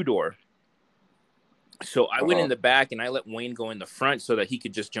a 2-door. So I went in the back and I let Wayne go in the front so that he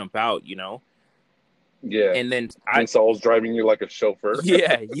could just jump out, you know? Yeah. And then Saul's driving you like a chauffeur.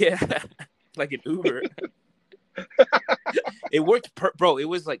 Yeah, like an Uber. It worked, bro. It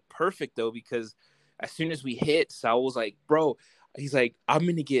was like perfect though because as soon as we hit, Saul was like, "Bro." He's like, I'm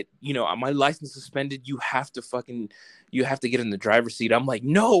going to get, you know, my license suspended. You have to get in the driver's seat. I'm like,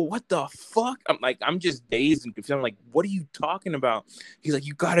 no, what the fuck? I'm just dazed and confused. I'm like, what are you talking about? He's like,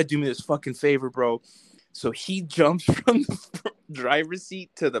 you got to do me this fucking favor, bro. So he jumps from the driver's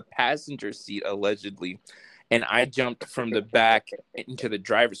seat to the passenger seat, allegedly. And I jumped from the back into the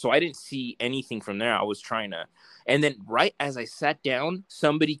driver. So I didn't see anything from there. I was trying to. And then right as I sat down,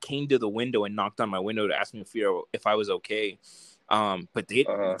 somebody came to the window and knocked on my window to ask me if I was okay. But they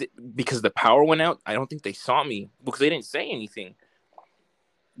because the power went out, I don't think they saw me because they didn't say anything.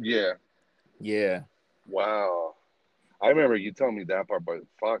 Yeah. Yeah. Wow. I remember you telling me that part, but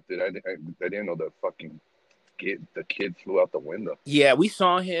fuck, dude, I didn't know the kid flew out the window. Yeah, we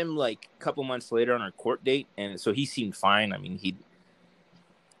saw him like a couple months later on our court date, and so he seemed fine. I mean,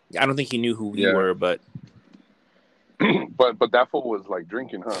 I don't think he knew who we were, but. but that fool was like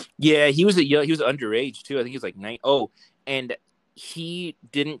drinking, huh? Yeah, he was underage too. I think he was like 9. Oh, and he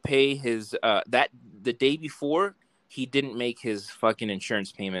didn't pay his the day before he didn't make his fucking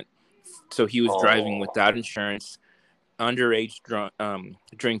insurance payment, so he was driving without insurance, underage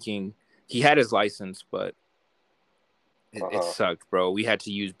drinking. He had his license, but it sucked, bro. We had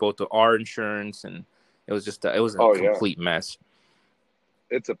to use both of our insurance, and it was just a complete mess.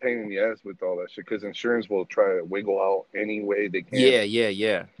 It's a pain in the ass with all that shit because insurance will try to wiggle out any way they can.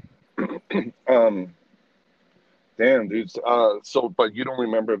 Yeah. Damn, dude. But you don't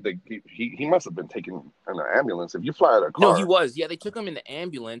remember if he must have been taken in an ambulance. If you fly out a car. No, he was. Yeah, they took him in the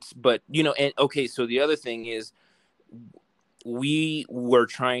ambulance. But, you know, and okay, so the other thing is we were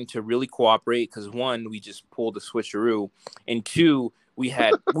trying to really cooperate because, one, we just pulled a switcheroo. And two, we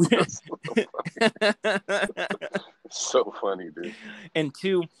had... So funny, dude. And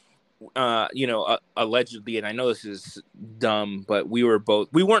two, you know, allegedly, and I know this is dumb, but we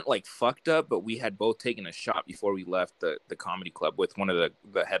weren't like fucked up, but we had both taken a shot before we left the comedy club with one of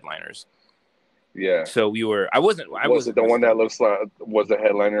the headliners. Yeah. So we were. Was it the one that looks like was the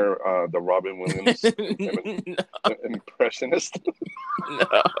headliner, the Robin Williams impressionist? No.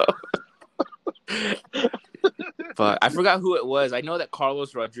 But I forgot who it was. I know that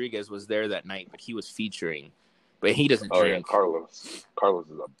Carlos Rodriguez was there that night, but he was featuring. But he doesn't drink. Yeah, Carlos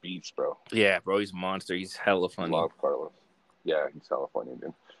is a beast, bro. Yeah, bro, he's a monster. He's hella funny. Love Carlos. Yeah, he's hella funny,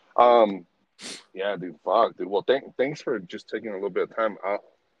 dude. Yeah, dude, fuck, dude. Well, thanks for just taking a little bit of time.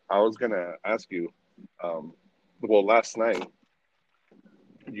 I was gonna ask you. Well, last night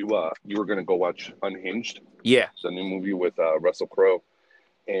you were gonna go watch Unhinged, Yeah. the new movie with Russell Crowe,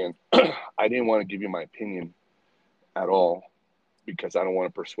 and I didn't want to give you my opinion at all because I don't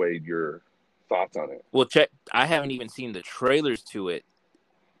want to persuade your thoughts on it. Well, check. I haven't even seen the trailers to it.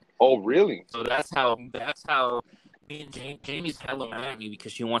 Oh, really? So that's how me and Jamie's hella mad at me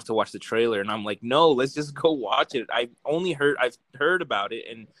because she wants to watch the trailer, and I'm like, no, let's just go watch it. I've heard about it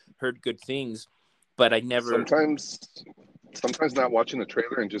and heard good things, but I never. Sometimes not watching the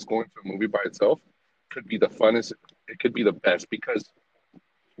trailer and just going to a movie by itself could be the funnest. It could be the best because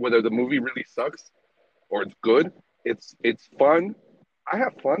whether the movie really sucks or it's good, it's fun. I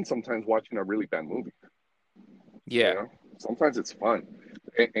have fun sometimes watching a really bad movie. Yeah. You know? Sometimes it's fun.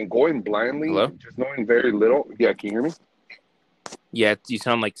 And going blindly, Hello? just knowing very little. Yeah, can you hear me? Yeah, you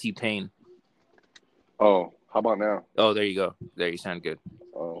sound like T-Pain. Oh, how about now? Oh, there you go. There, you sound good.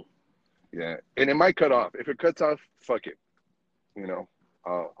 Oh, yeah. And it might cut off. If it cuts off, fuck it. You know,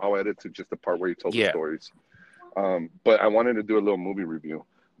 I'll edit to just the part where you told the stories. But I wanted to do a little movie review.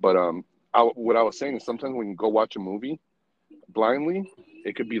 But what I was saying is sometimes when you go watch a movie blindly,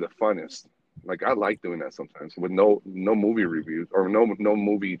 it could be the funnest. Like I like doing that sometimes with no movie reviews or no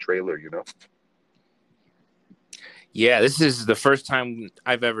movie trailer, you know. Yeah, this is the first time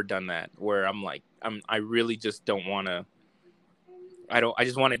I've ever done that where I'm like I really just don't want to. I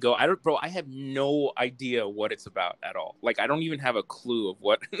just want to go. I have no idea what it's about at all. Like I don't even have a clue of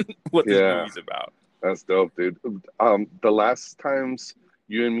what this movie's about. That's dope, dude. The last times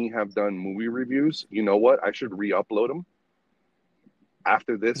you and me have done movie reviews, you know what? I should re-upload them.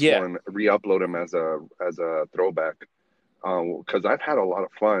 After this one, re-upload them as a throwback, because I've had a lot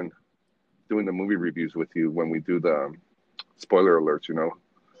of fun doing the movie reviews with you when we do the spoiler alerts. You know,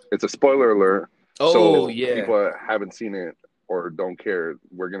 it's a spoiler alert. Oh, so yeah. People haven't seen it or don't care,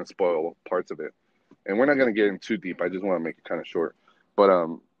 we're gonna spoil parts of it, and we're not gonna get in too deep. I just want to make it kind of short. But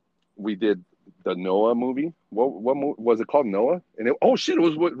we did the Noah movie. What was it called? Noah? And it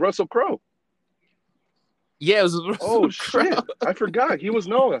was with Russell Crowe. Yeah, it was Russell Crowe. Shit. I forgot. He was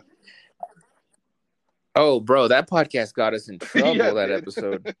Noah. Oh, bro, that podcast got us in trouble, that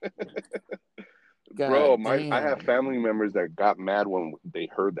episode. Bro, I have family members that got mad when they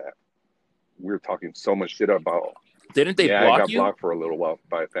heard that. We were talking so much shit about. Didn't they block I got you? blocked for a little while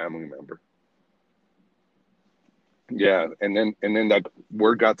by a family member. Yeah, and then that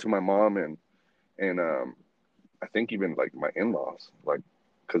word got to my mom and I think even like my in-laws, like,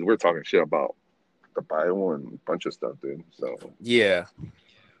 because we're talking shit about the Bible and a bunch of stuff, dude. So yeah,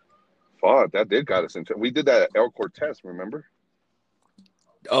 fuck, that did got us into. We did that at El Cortez, remember?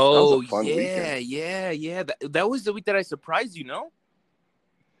 Oh, that was a fun weekend. yeah. That was the week that I surprised you, no?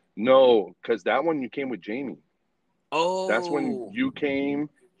 No, because that one you came with Jamie. Oh, that's when you came,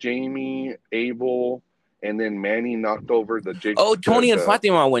 Jamie, Abel, and then Manny knocked over the Jake. Oh, Tony and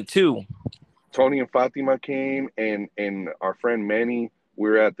Fatima went too. Tony and Fatima came, and our friend Manny. We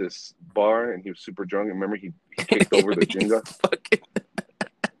were at this bar, and he was super drunk. And remember, he kicked over the Jenga.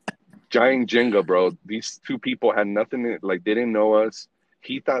 Giant Jenga, bro. These two people had nothing. They didn't know us.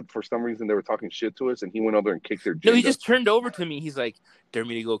 He thought for some reason they were talking shit to us, and he went over and kicked their Jenga. No, he just turned over to me. He's like, "Dare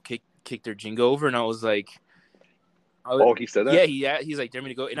me to go kick their Jenga over?" And I was like, he said that? Yeah. He's like, "Dare me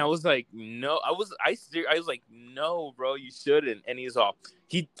to go?" And I was like, "No." I was like, "No, bro, you shouldn't." And he's all,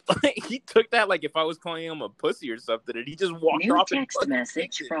 he took that like if I was calling him a pussy or something, and he just walked off. New text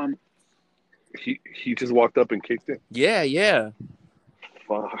message from. He just walked up and kicked it. Yeah.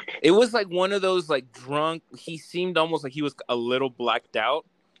 Fuck. It was like one of those like drunk. He seemed almost like he was a little blacked out.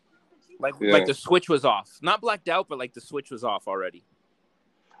 Like the switch was off. Not blacked out, but like the switch was off already.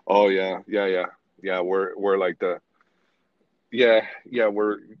 Oh yeah. We're like we're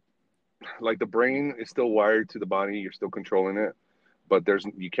like the brain is still wired to the body. You're still controlling it, but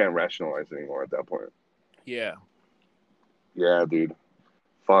you can't rationalize anymore at that point. Yeah. Yeah, dude.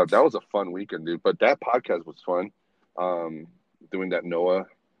 Fuck, that was a fun weekend, dude. But that podcast was fun. Doing that Noah,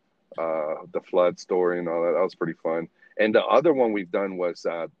 the flood story and all that. That was pretty fun. And the other one we've done was,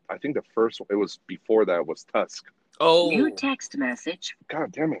 I think the first one, it was before that, was Tusk. Oh. New text message.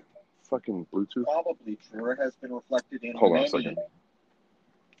 God damn it. Fucking Bluetooth. Probably true. It has been reflected in Hold on a second.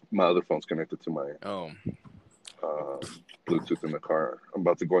 My other phone's connected to my Bluetooth in the car. I'm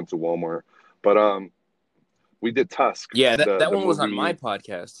about to go into Walmart. But we did Tusk. Yeah, that one was on my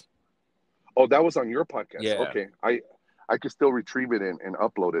podcast. Oh, that was on your podcast? Yeah. Okay. I could still retrieve it and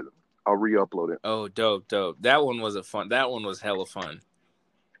upload it. I'll re-upload it. Oh, dope. That one was hella fun.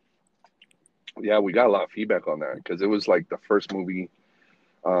 Yeah, we got a lot of feedback on that because it was like the first movie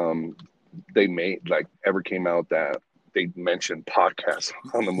they made, like, ever came out that they mentioned podcasts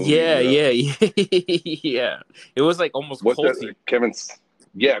on the movie. Yeah. Yeah. It was like almost What's culty.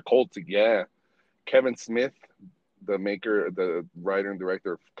 that? Culty. Yeah, Kevin Smith, the writer and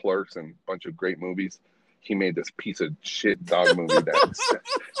director of Clerks and a bunch of great movies. He made this piece of shit dog movie that's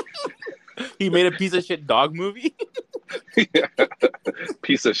He made a piece of shit dog movie. yeah,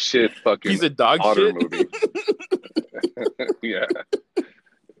 piece of shit fucking Piece of dog otter shit movie. Yeah,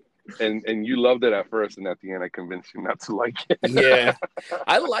 and you loved it at first, and at the end, I convinced you not to like it. Yeah,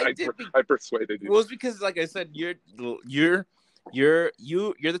 I liked it. I persuaded you. Well, it's because, like I said, you're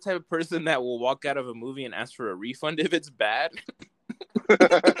the type of person that will walk out of a movie and ask for a refund if it's bad.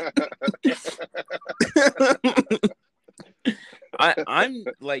 I'm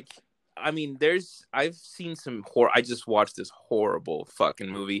like, I mean, I've seen some I just watched this horrible fucking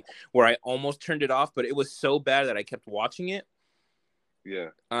movie where I almost turned it off, but it was so bad that I kept watching it. Yeah.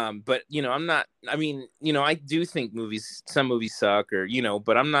 But I'm not. I mean, I do think some movies suck, or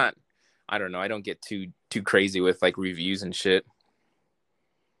but I'm not. I don't know. I don't get too crazy with like reviews and shit.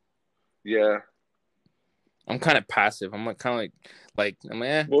 Yeah. I'm kind of passive. I'm kind of like I'm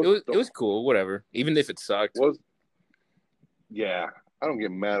like, it was cool, whatever. Even if it sucked. Yeah, I don't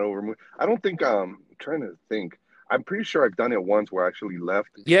get mad over. I don't think I'm trying to think. I'm pretty sure I've done it once where I actually left.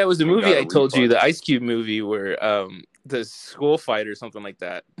 Yeah, it was the movie I told you, the Ice Cube movie where the school fight or something like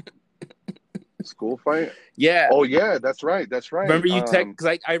that. School fight? Yeah. Oh yeah, that's right. Remember you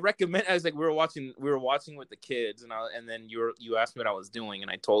because I recommend. I was like we were watching with the kids, and then you asked me what I was doing,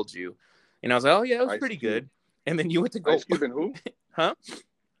 and I told you, and I was like, oh yeah, it was pretty good. And then you went to go. Ice Cube and who? Huh?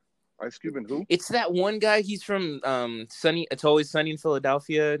 Ice Cube and who? It's that one guy. He's from Sunny. It's Always Sunny in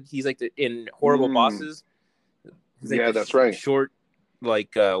Philadelphia. He's like in Horrible Bosses. Like yeah, that's right. Short,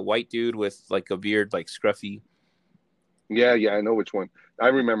 like white dude with like a beard, like scruffy. Yeah, I know which one. I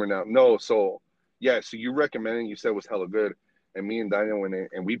remember now. No, so you recommended. You said it was hella good, and me and Daniel went in,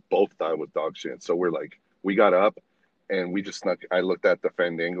 and we both thought it was dog shit. So we're like, we got up, and we just snuck. I looked at the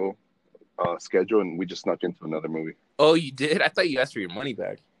Fandango schedule, and we just snuck into another movie. Oh, you did? I thought you asked for your money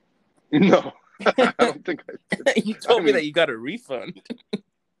back. No, I don't think I did. You told me that you got a refund.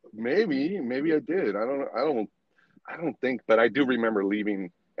 Maybe I did. I don't think, but I do remember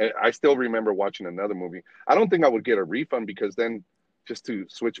leaving. And I still remember watching another movie. I don't think I would get a refund because then just to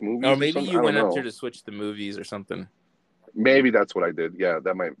switch movies. Or maybe you went up there to switch the movies or something. Maybe that's what I did. Yeah,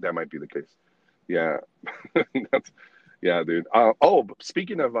 that might be the case. Yeah, yeah, dude.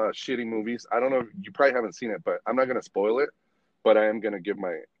 Speaking of shitty movies, I don't know. You probably haven't seen it, but I'm not gonna spoil it. But I am gonna give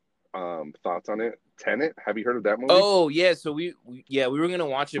my thoughts on it. Tenet. Have you heard of that movie? Oh yeah. So we were gonna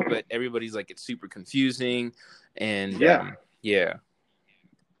watch it, but everybody's like it's super confusing, and yeah.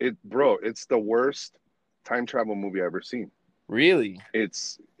 It's the worst time travel movie I've ever seen. Really?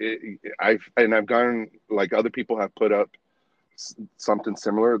 I've gone, like, other people have put up something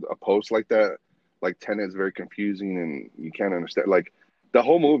similar, a post like that. Like, Tenet is very confusing and you can't understand. Like, the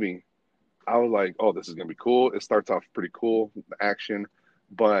whole movie, I was like, oh, this is gonna be cool. It starts off pretty cool, action,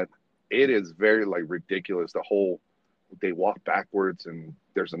 but it is very like ridiculous. They walk backwards and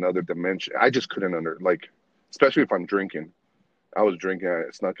there's another dimension. I just couldn't especially if I'm drinking. I was drinking,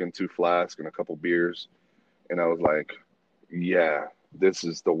 I snuck in 2 flasks and a couple beers, and I was like, yeah, this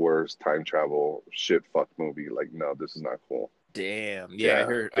is the worst time travel shit fuck movie. Like, no, this is not cool. Damn. Yeah, I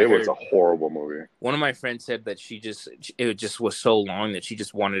heard. It was a horrible movie. One of my friends said that it just was so long that she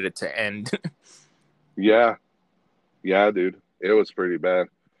just wanted it to end. Yeah, dude. It was pretty bad.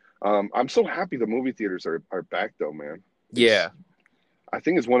 I'm so happy the movie theaters are back though, man. Yeah. I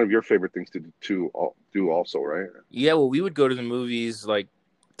think it's one of your favorite things to do also, right? Yeah, well, we would go to the movies like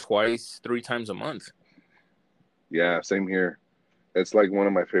 2-3 times a month. Yeah, same here. It's like one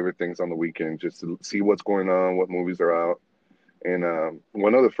of my favorite things on the weekend, just to see what's going on, what movies are out. And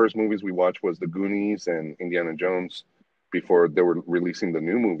one of the first movies we watched was The Goonies and Indiana Jones before they were releasing the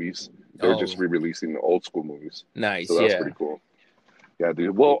new movies. They're just re-releasing the old school movies. Nice, so that's pretty cool. Yeah,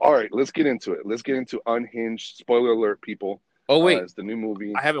 dude. Well, all right, let's get into it. Let's get into Unhinged. Spoiler alert, people. Oh, wait. It's the new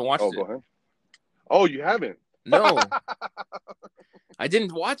movie. I haven't watched it. Go ahead. Oh, you haven't? No. I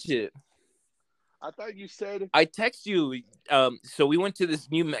didn't watch it. I thought you said... I text you. So we went to this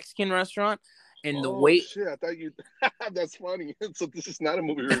new Mexican restaurant, and the wait... shit, I thought you... That's funny. So this is not a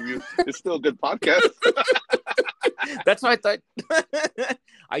movie review. It's still a good podcast. That's what I thought.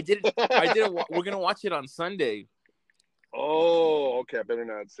 I did. We're going to watch it on Sunday. Oh, okay. I better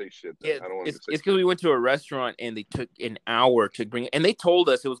not say shit then. Yeah, I don't want to say it's because we went to a restaurant and they took an hour to bring it, and they told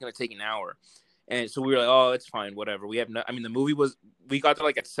us it was going to take an hour, and so we were like, "Oh, it's fine, whatever." We the movie we got there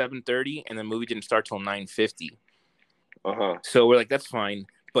like at 7:30, and the movie didn't start till 9:50. Uh-huh. So we're like, "That's fine,"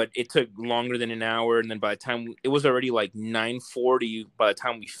 but it took longer than an hour. And then by the time it was already like 9:40 by the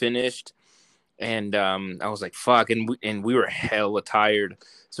time we finished. And I was like, fuck. And we were hella tired.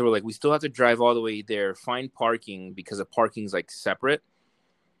 So we're like, we still have to drive all the way there, find parking because the parking's like separate.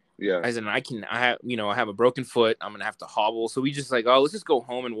 Yeah. As in I have a broken foot. I'm going to have to hobble. So we just like, oh, let's just go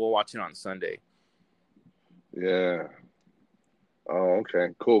home and we'll watch it on Sunday. Yeah. Oh, okay.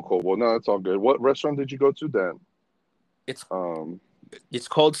 Cool. Well, no, it's all good. What restaurant did you go to then? It's called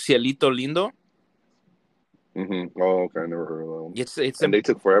Cielito Lindo. Mm-hmm. Oh, okay. I never heard of that one. And they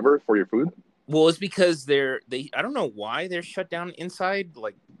took forever for your food? Well, it's because I don't know why they're shut down inside.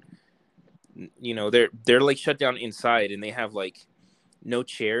 Like, they're like shut down inside, and they have like no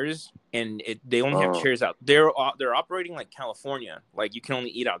chairs, and they only have chairs out. They're operating like California, like you can only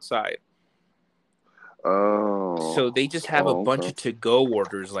eat outside. Oh. So they just have a bunch of to-go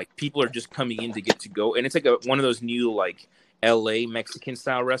orders. Like people are just coming in to get to go, and it's like one of those new like LA Mexican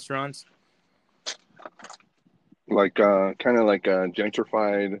style restaurants. Like kind of like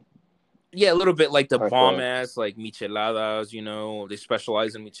gentrified. Yeah, a little bit like the bomb ass like micheladas, they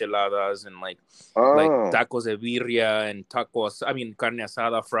specialize in micheladas and like tacos de birria and carne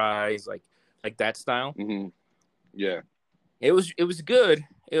asada fries, like that style. Mm-hmm. Yeah. It was good.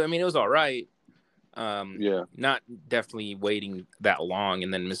 It was all right. Yeah. Not definitely waiting that long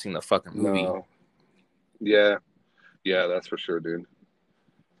and then missing the fucking movie. No. Yeah. Yeah, that's for sure, dude.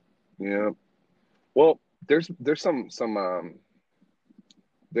 Yeah. Well, there's some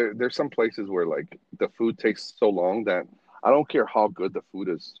there's some places where like the food takes so long that I don't care how good the food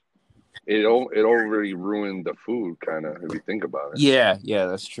is. It already ruined the food, kind of, if you think about it. Yeah,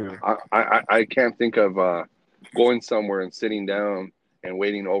 that's true. I can't think of going somewhere and sitting down and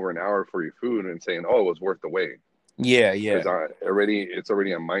waiting over an hour for your food and saying, "Oh, it was worth the wait." Yeah. Because it's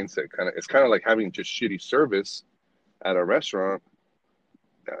already a mindset. It's kind of like having just shitty service at a restaurant.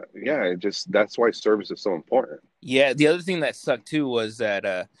 That's why service is so important. Yeah, the other thing that sucked too was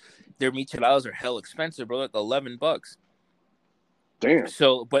that their micheladas are hell expensive, bro. Like $11. Damn.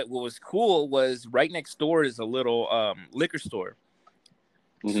 So, but what was cool was right next door is a little liquor store.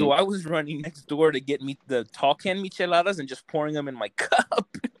 Mm-hmm. So I was running next door to get the tall can micheladas and just pouring them in my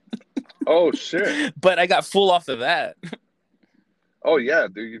cup. Oh shit! But I got full off of that. Oh yeah,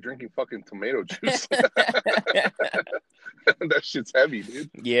 dude, you're drinking fucking tomato juice. That shit's heavy, dude.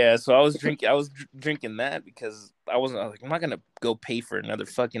 Yeah, so I was drinking that because I was like, I'm not gonna go pay for another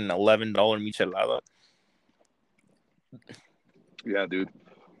fucking $11 michelada. Yeah, dude.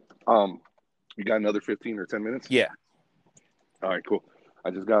 You got another 15 or 10 minutes? Yeah. All right, cool.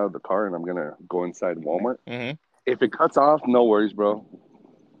 I just got out of the car and I'm gonna go inside Walmart. Mm-hmm. If it cuts off, no worries, bro.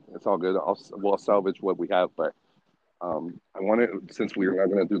 It's all good. We'll salvage what we have, but I wanted, since we're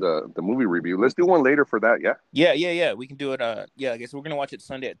not going to do the movie review, let's do one later for that, yeah? Yeah. We can do it. I guess we're going to watch it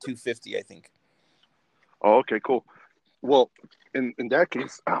Sunday at 2:50, I think. Oh, okay, cool. Well, in that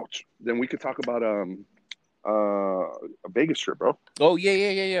case, ouch. Then we could talk about a Vegas trip, bro. Oh,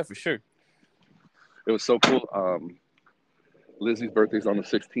 yeah, for sure. It was so cool. Lizzie's birthday's on the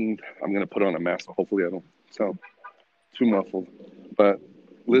 16th. I'm going to put on a mask, so hopefully I don't sound too muffled. But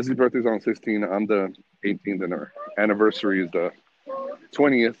Lizzie's birthday's on the 16th. I'm the 18th, and our anniversary is the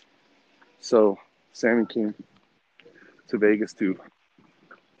 20th. So Sammy came to Vegas to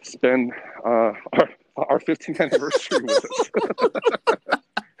spend our 15th anniversary with us.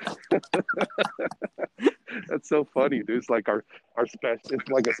 That's so funny, dude. It's like our special. It's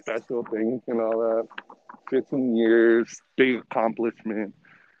like a special thing and all that. 15 years, big accomplishment,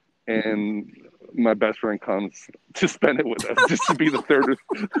 and my best friend comes to spend it with us, just to be the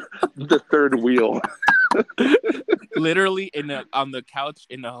third wheel. Literally on the couch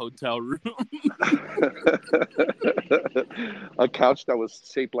in the hotel room. A couch that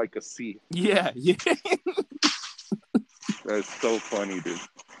was shaped like a C. Yeah. That's so funny, dude.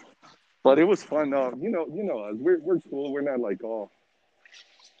 But it was fun. You know us. We're cool. We're not like all.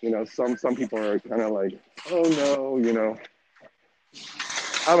 Some people are kind of like, oh no,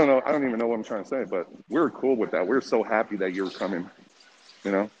 I don't know. I don't even know what I'm trying to say, but we're cool with that. We're so happy that you're coming.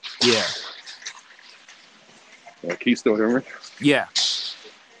 Yeah. Can you still hear me? Yeah.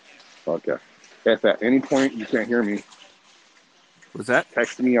 Okay. If at any point you can't hear me, what's that?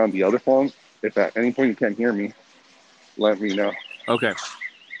 Text me on the other phone. If at any point you can't hear me, let me know. Okay.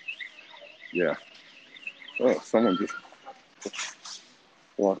 Yeah. Oh, someone just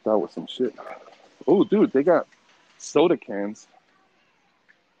walked out with some shit. Oh, dude, they got soda cans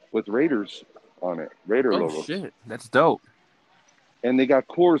with Raiders on it. Raider logo. Oh, shit. That's dope. And they got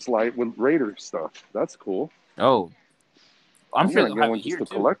Coors Light with Raider stuff. That's cool. Oh. I'm sure they'll have it just here, to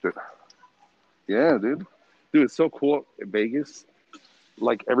too. collect it. Yeah, dude. Dude, it's so cool in Vegas.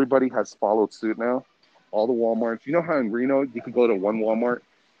 like everybody has followed suit now. All the Walmarts. You know how in Reno you could go to one Walmart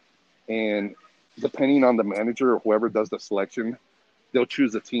and depending on the manager or whoever does the selection, they'll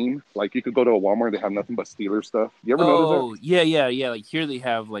choose a team. Like you could go to a Walmart, they have nothing but Steelers stuff. You ever notice that? Oh, yeah. Like here they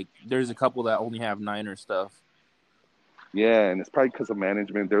have like there's a couple that only have Niner stuff. Yeah, and it's probably because of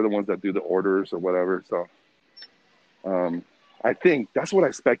management. They're the ones that do the orders or whatever. So I think that's what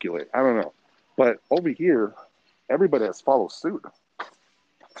I speculate. I don't know. But over here, everybody has followed suit.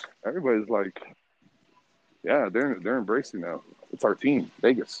 Everybody's like, yeah, they're embracing now. It's our team,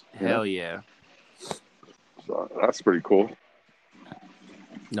 Vegas. Hell yeah. So that's pretty cool.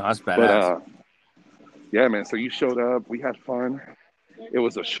 No, that's badass. But yeah, man. So you showed up. We had fun. It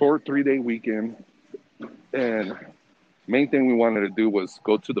was a short 3-day weekend, and main thing we wanted to do was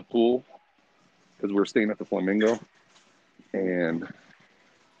go to the pool because we were staying at the Flamingo. And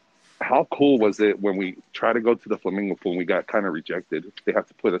how cool was it when we tried to go to the Flamingo pool and we got kind of rejected? They have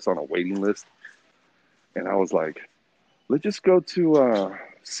to put us on a waiting list. And I was like, let's just go to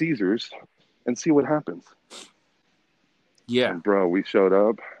Caesars and see what happens. Yeah. And bro, we showed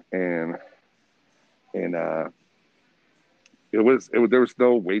up and there was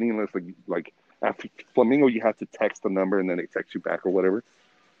no waiting list. Like after Flamingo, you had to text the number and then they text you back or whatever.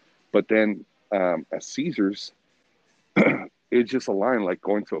 But then at Caesars, it's just a line like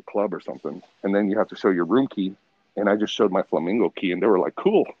going to a club or something. And then you have to show your room key. And I just showed my Flamingo key and they were like,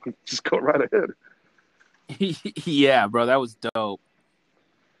 cool, just go right ahead. Yeah, bro, that was dope.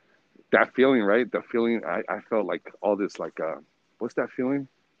 That feeling, right? The feeling, I felt like all this, like, what's that feeling?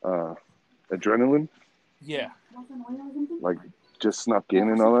 Adrenaline? Yeah. Like, just snuck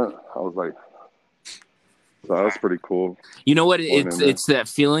in and all that. I was like, so that was pretty cool. You know what? It's that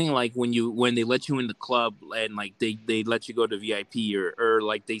feeling like when they let you in the club and like they let you go to VIP or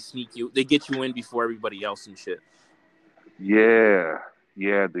like they get you in before everybody else and shit. Yeah,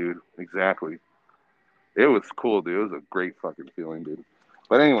 dude, exactly. It was cool, dude. It was a great fucking feeling, dude.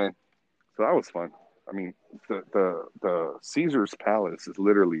 But anyway, so that was fun. I mean, the Caesars Palace is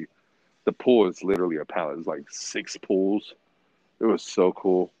literally, the pool is literally a palace. It's like 6 pools. It was so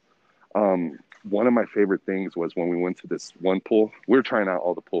cool. One of my favorite things was when we went to this one pool. We were trying out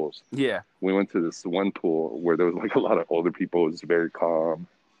all the pools. Yeah. We went to this one pool where there was like a lot of older people. It was very calm.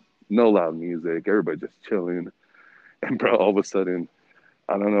 No loud music. Everybody just chilling. And bro, all of a sudden,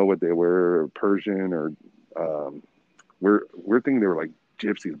 I don't know what they were, Persian or we're thinking they were like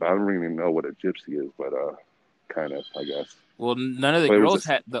gypsies, but I don't really know what a gypsy is, but kind of, I guess. Well, none of the girls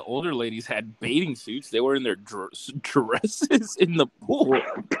had, the older ladies had bathing suits. They were in their dresses in the pool.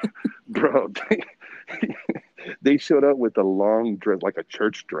 Bro, they showed up with a long dress, like a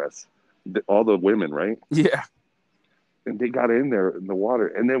church dress. All the women, right? Yeah. And they got in there in the water.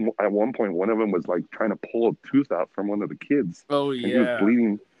 And then at one point, one of them was like trying to pull a tooth out from one of the kids. Oh, yeah.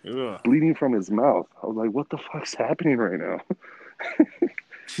 And he was bleeding from his mouth. I was like, what the fuck's happening right now?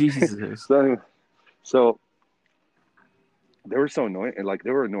 Jesus. So they were so annoying. And like,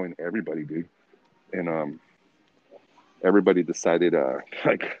 they were annoying everybody, dude. And everybody decided,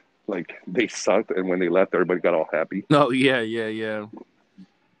 like they sucked. And when they left, everybody got all happy. Oh, yeah.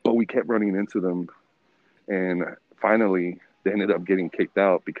 But we kept running into them. And finally, they ended up getting kicked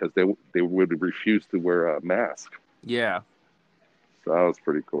out because they would refuse to wear a mask. Yeah. So that was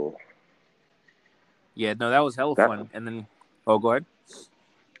pretty cool. Yeah, no, that was hella fun. And then, go ahead.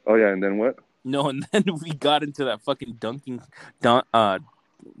 Oh, yeah, and then what? No, and then we got into that fucking dunking?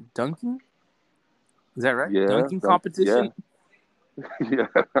 Dunking? Is that right? Yeah. Dunking competition? Yeah.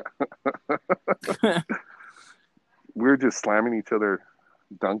 We were just slamming each other,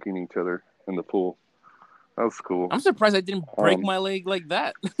 dunking each other in the pool. That was cool. I'm surprised I didn't break my leg like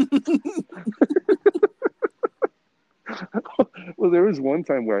that. Well, there was one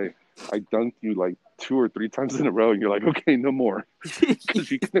time where I dunked you like 2 or 3 times in a row, and you're like, okay, no more. Because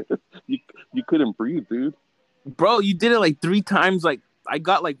you couldn't breathe, dude. Bro, you did it like 3 times. Like, I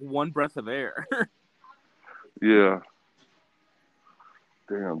got like 1 breath of air. Yeah.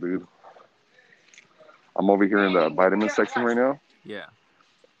 Damn, dude. I'm over here in the vitamin section right now. Yeah.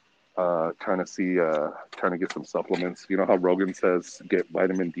 Trying to get some supplements. You know how Rogan says get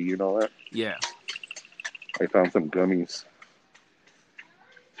vitamin D and all that? Yeah. I found some gummies.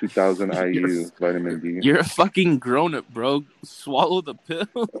 2000 IU vitamin D. You're a fucking grown-up, bro. Swallow the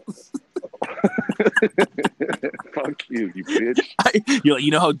pills. Fuck you, you bitch. You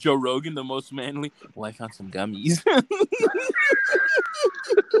know how Joe Rogan, the most manly? Well, I found some gummies.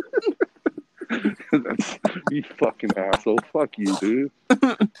 You fucking asshole. Fuck you, dude.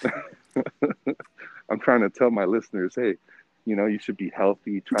 I'm trying to tell my listeners, hey, you know, you should be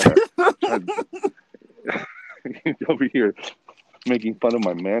healthy. Try to over here Making fun of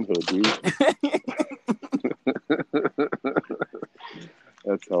my manhood, dude.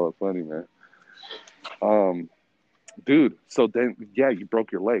 That's hella funny, man. Dude, so then, yeah, you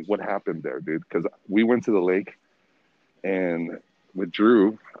broke your leg. What happened there, dude? Because we went to the lake, and with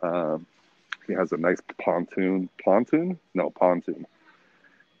Drew, he has a nice pontoon.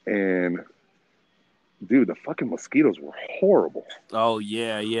 And, dude, the fucking mosquitoes were horrible. Oh,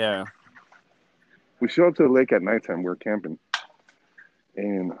 yeah. We showed up to the lake at nighttime. We were camping,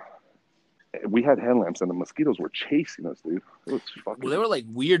 and we had headlamps, and the mosquitoes were chasing us, dude. It was fucking... Well, they were like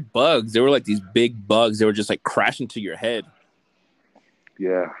weird bugs. They were like these big bugs. They were just like crashing to your head.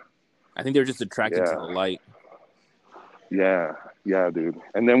 Yeah. I think they were just attracted to the light. Yeah, dude.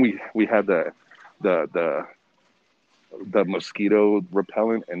 And then we had the mosquito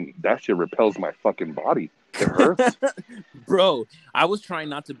repellent, and that shit repels my fucking body. It hurts. Bro, I was trying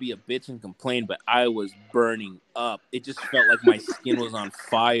not to be a bitch and complain, but I was burning up. It just felt like my skin was on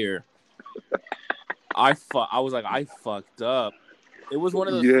fire. I was like, I fucked up. It was one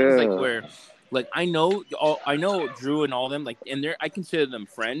of those things like where, like, I know Drew and all them, like, and I consider them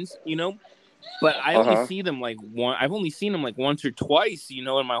friends, you know, but I only see them like I've only seen them like once or twice, you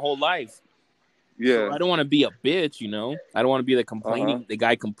know, in my whole life. Yeah. So I don't want to be a bitch, you know. I don't want to be the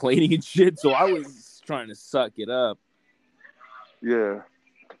guy complaining and shit. So I was trying to suck it up. Yeah,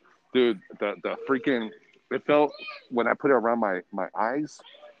 dude, the freaking, it felt when I put it around my eyes.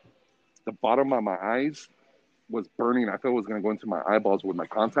 The bottom of my eyes was burning. I thought it was going to go into my eyeballs with my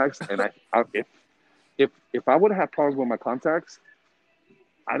contacts. And if I would have had problems with my contacts,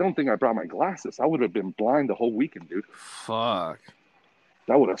 I don't think I brought my glasses. I would have been blind the whole weekend, dude. Fuck.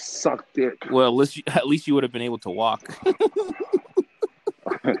 That would have sucked dick. Well, at least you would have been able to walk.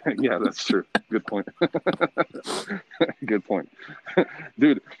 Yeah, that's true. Good point. Good point.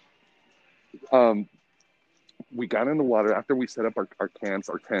 Dude, we got in the water after we set up our tents.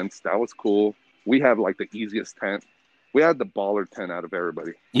 That was cool. We had like the easiest tent. We had the baller tent out of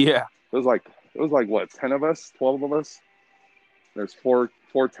everybody. Yeah. It was like what, 10 of us, 12 of us? There's four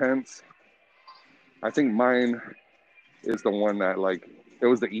tents. I think mine is the one that, like, it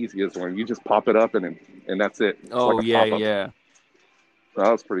was the easiest one. You just pop it up and that's it. It's oh, like yeah, pop-up. yeah. So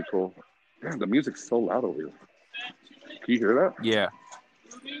that was pretty cool. Damn, the music's so loud over here. Can you hear that? Yeah.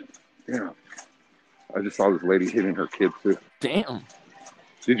 Damn. I just saw this lady hitting her kid, too. Damn.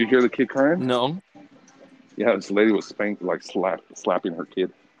 Did you hear the kid crying? No. Yeah, this lady was spanked, like slapping her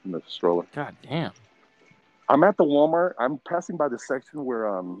kid in the stroller. God damn. I'm at the Walmart. I'm passing by the section where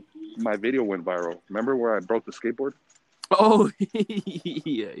my video went viral. Remember where I broke the skateboard? Oh,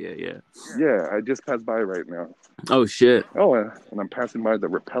 yeah. Yeah, I just passed by right now. Oh, shit. Oh, and I'm passing by the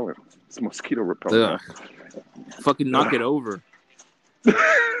repellent. It's mosquito repellent. Ugh. Fucking knock it over.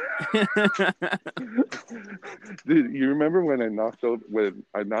 Dude, you remember when I knocked over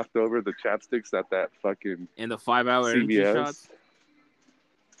the chapsticks at that fucking and the 5-hour energy CVS? shots?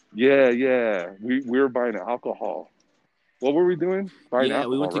 Yeah. We were buying alcohol. What were we doing? Buying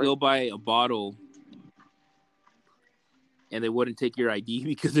alcohol, we went to right? go buy a bottle, and they wouldn't take your ID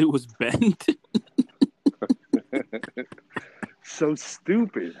because it was bent. So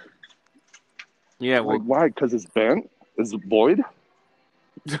stupid. Yeah, well, like, why? Because it's bent? Is it void?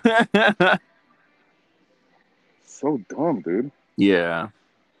 So dumb, dude. Yeah.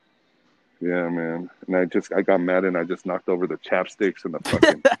 Yeah, man. And I got mad and I just knocked over the chapsticks and the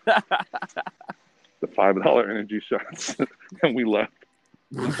fucking the $5 energy shots, and we left.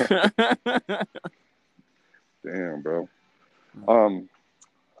 Damn, bro.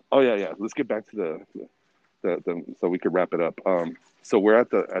 Oh yeah. Let's get back to the so we could wrap it up. So we're at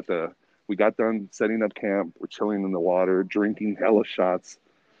the we got done setting up camp. We're chilling in the water, drinking hella shots.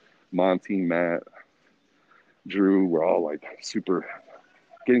 Monty, Matt, Drew, we're all like super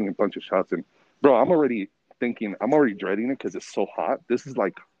getting a bunch of shots in. Bro, I'm already dreading it because it's so hot. This is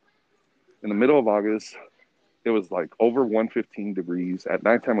like in the middle of August. It was like over 115 degrees. At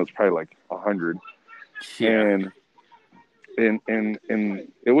nighttime, it was probably like 100. Yeah. And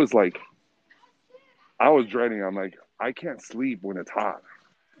it was like, I was dreading. I'm like, I can't sleep when it's hot.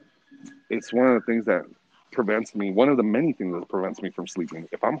 It's one of the things that prevents me, one of the many things that prevents me from sleeping.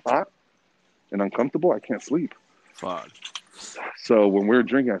 If I'm hot and uncomfortable, I can't sleep. Fuck. So when we were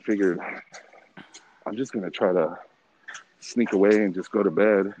drinking, I figured I'm just going to try to sneak away and just go to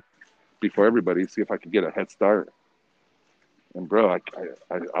bed before everybody, see if I could get a head start. And bro,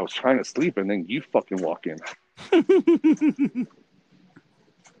 I was trying to sleep, and then you fucking walk in.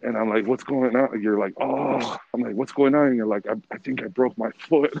 And I'm like, what's going on? You're like, oh. I'm like, what's going on? And you're like, I think I broke my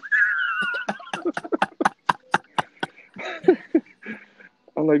foot.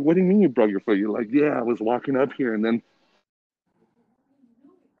 I'm like, what do you mean you broke your foot? You're like, yeah, I was walking up here, and then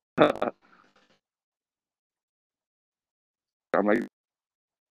I'm like,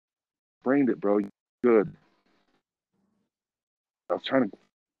 brained it, bro. Good. I was trying to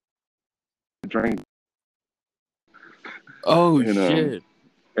drink. Oh, shit.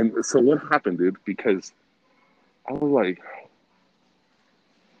 And so what happened, dude? Because I was like,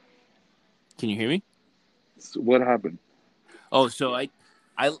 can you hear me? So what happened? Oh, so I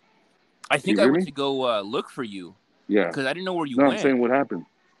think I went to go look for you. Yeah. Because I didn't know where you went. I'm saying what happened.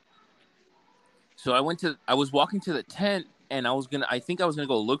 So I was walking to the tent, and I think I was gonna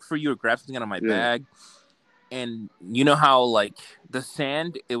go look for you or grab something out of my bag. And you know how like the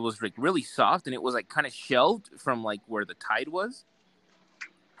sand, it was like really soft, and it was like kind of shelved from like where the tide was.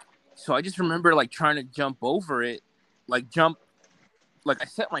 So I just remember like trying to jump over it, like I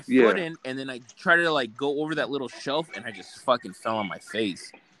set my foot in, and then I tried to like go over that little shelf, and I just fucking fell on my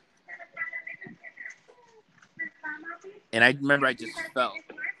face. And I remember I just felt.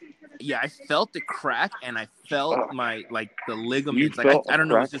 Yeah, I felt the crack, and I felt my the ligaments. Like I don't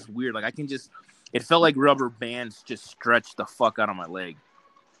know, it's just weird. Like it felt like rubber bands just stretched the fuck out of my leg.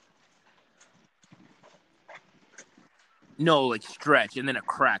 No, like stretch, and then a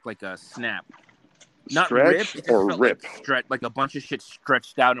crack, like a snap. Not stretch rip, or rip? Like stretch, like a bunch of shit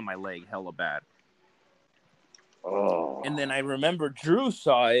stretched out in my leg, hella bad. Oh. And then I remember Drew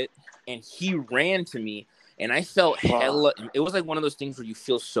saw it, and he ran to me. And I felt hella. It was like one of those things where you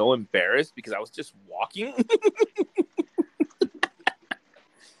feel so embarrassed because I was just walking.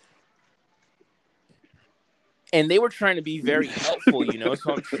 And they were trying to be very helpful, you know.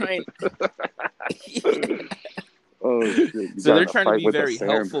 So I'm trying. Oh shit! So they're trying to be very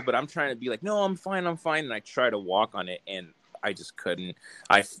helpful, but I'm trying to be like, no, I'm fine. And I try to walk on it, and I just couldn't.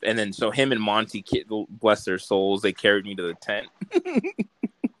 And then so him and Monty, bless their souls, they carried me to the tent.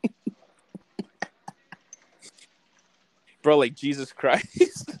 Bro, like Jesus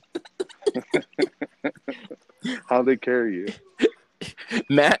Christ. How'd they carry you?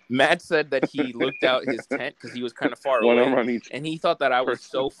 Matt said that he looked out his tent because he was kind of far away, and he thought that I was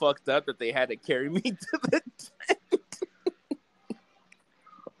so fucked up that they had to carry me to the tent.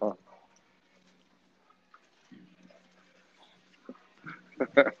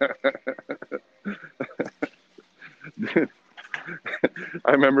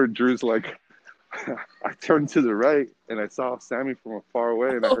 I remember Drew's like, I turned to the right and I saw Sammy from far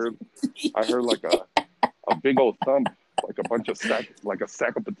away, and I heard like a big old thump, like a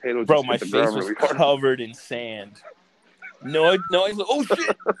sack of potatoes. Bro, my face was really covered in sand. No, I was like, oh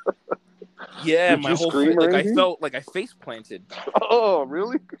shit. Yeah, my whole face, like I felt like I face planted. Oh,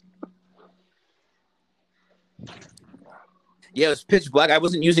 really? Yeah, it was pitch black. I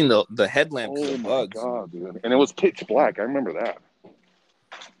wasn't using the headlamp because of bugs. Oh my god, dude! And it was pitch black. I remember that.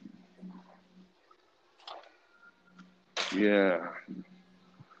 Yeah.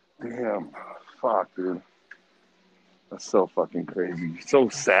 Damn. Fuck, dude. That's so fucking crazy. So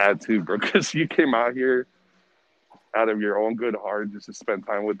sad too, bro. Because you came out here out of your own good heart just to spend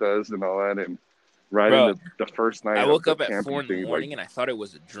time with us and all that, and in the first night. I woke up at 4 in the morning, and I thought it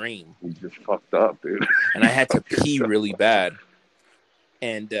was a dream. You just fucked up, dude. And I had to pee really bad.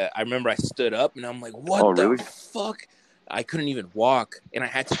 And I remember I stood up, and I'm like, what the fuck? I couldn't even walk, and I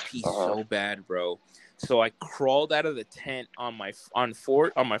had to pee so bad, bro. So I crawled out of the tent on my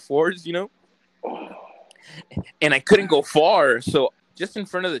fours, you know? And I couldn't go far. So just in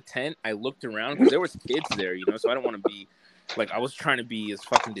front of the tent, I looked around because there was kids there, you know? So I don't want to be, like, I was trying to be as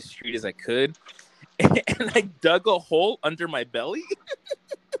fucking discreet as I could. And I dug a hole under my belly.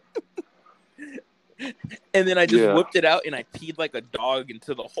 And then I just whipped it out, and I peed like a dog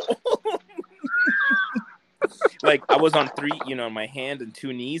into the hole. Like I was on 3, you know, my hand and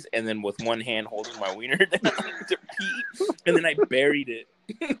 2 knees, and then with one hand holding my wiener down to pee, and then I buried it.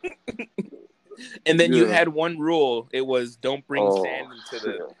 And then you had one rule: it was don't bring sand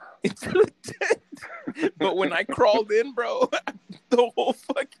into the tent. But when I crawled in, bro, the whole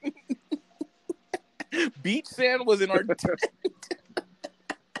fucking beach sand was in our tent.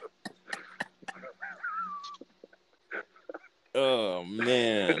 Oh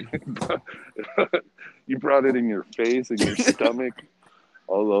man. You brought it in your face and your stomach,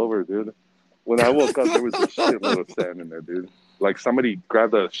 all over, dude. When I woke up, there was a shitload of sand in there, dude. Like somebody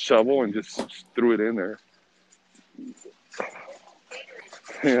grabbed a shovel and just threw it in there.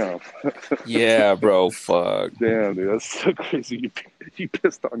 Yeah. Yeah, bro. Fuck. Damn, dude, that's so crazy. You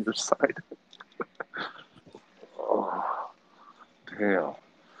pissed on your side. Oh, damn,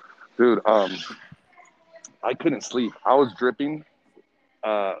 dude. I couldn't sleep. I was dripping.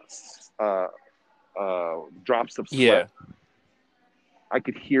 Drops of sweat. Yeah. I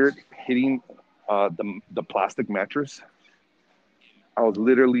could hear it hitting the plastic mattress. I was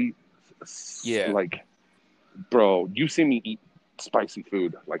literally Yeah. like, bro, you see me eat spicy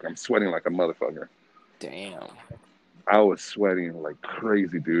food, like I'm sweating like a motherfucker. Damn. I was sweating like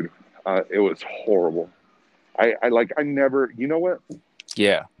crazy, dude. It was horrible. I never, you know what?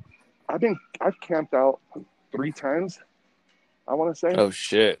 Yeah. I've camped out 3 times, I want to say. Oh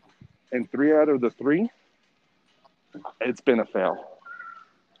shit. And 3 out of the 3, it's been a fail.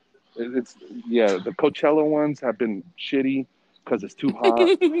 It's the Coachella ones have been shitty because it's too hot.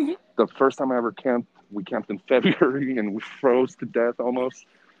 The first time I ever camped, we camped in February and we froze to death almost.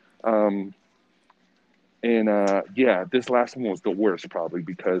 This last one was the worst probably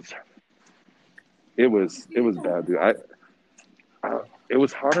because it was bad, dude. It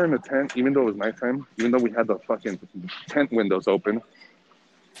was hotter in the tent, even though it was nighttime, even though we had the fucking tent windows open.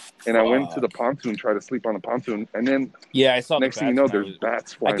 And I went to the pontoon, tried to sleep on the pontoon, and then I saw next the thing you know, there's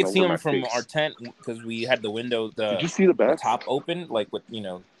bats flying I could over see them my from face. our tent because we had the window, Did you see the the bats? top open, like with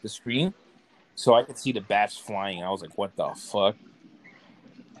the screen, so I could see the bats flying. I was like, "What the fuck?"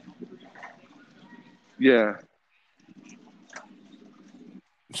 Yeah.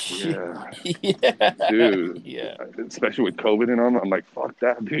 Yeah, dude. Yeah. Especially with COVID and all, I'm like, fuck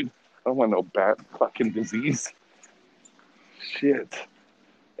that, dude. I don't want no bat fucking disease. Shit.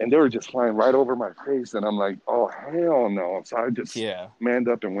 And they were just flying right over my face, and I'm like, oh hell no. So I just manned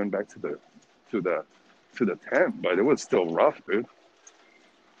up and went back to the tent, but it was still rough, dude.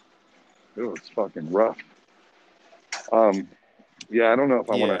 It was fucking rough. I don't know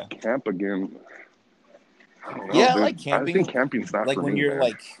if I want to camp again. I don't know, I dude. like camping. I think camping's not like for when me, you're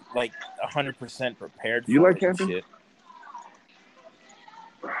man. like 100% prepared for you like it camping? and shit.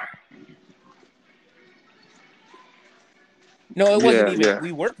 No, it wasn't even.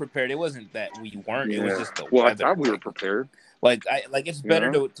 We were prepared. It wasn't that we weren't. It was just the weather. I thought we were prepared. It's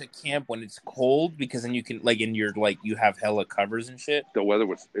better to camp when it's cold because then you can and you're you have hella covers and shit. The weather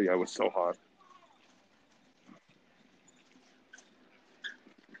was it was so hot.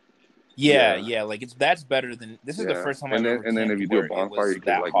 Yeah, that's better than this is the first time I've ever camped. And then if you do a bonfire, you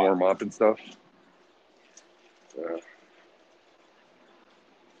can warm up and stuff.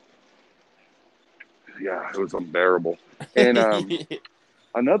 Yeah, it was unbearable. And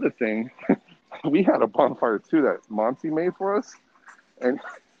another thing, we had a bonfire too that Monty made for us, and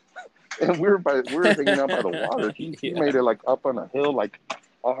we were hanging out by the water. He made it up on a hill,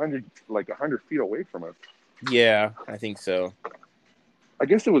 100 feet away from us. Yeah, I think so. I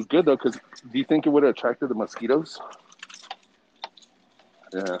guess it was good though, because do you think it would have attracted the mosquitoes?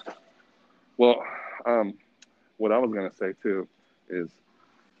 Yeah. Well, what I was gonna say too is,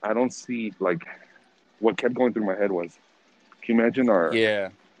 I don't see what kept going through my head was, can you imagine our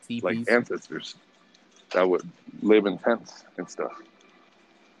ancestors that would live in tents and stuff,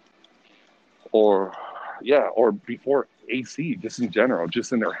 or before AC, just in general,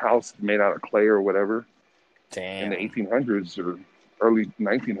 just in their house made out of clay or whatever. Damn. In the 1800s or early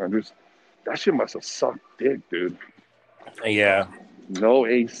 1900s, that shit must have sucked dick, dude. Yeah. No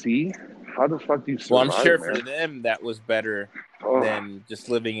AC? How the fuck do you survive, Well, I'm sure man? for them that was better than just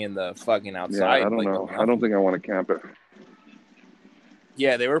living in the fucking outside. Yeah, I don't know. I don't think I want to camp it.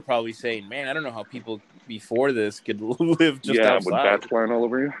 Yeah, they were probably saying, man, I don't know how people before this could live just outside. Yeah, with bats flying all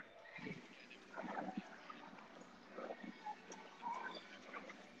over you.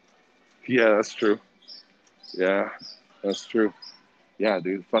 Yeah, that's true. Yeah, that's true. Yeah,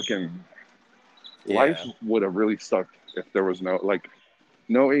 dude, fucking life would have really sucked if there was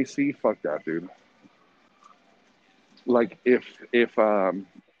no AC. Fuck that, dude. If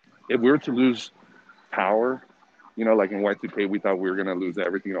we were to lose power, in Y2K, we thought we were gonna lose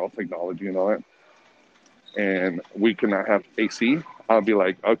everything, all technology and all that, and we could not have AC. I'll be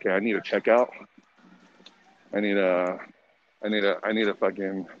like, okay, I need to check out. I need a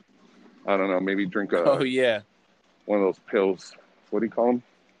fucking, I don't know, maybe drink one of those pills. What do you call them?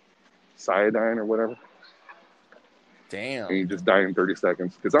 Iodine or whatever. Damn. And you just die in 30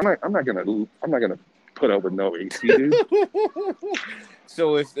 seconds. Because I'm not gonna put up with no AC, dude.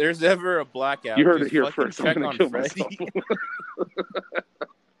 So if there's ever a blackout, you heard it here first. Check I'm gonna on kill Freddie.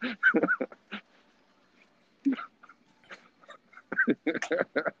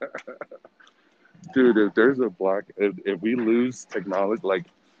 Dude, if there's a if we lose technology,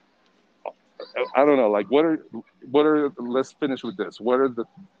 I don't know, what are let's finish with this. What are the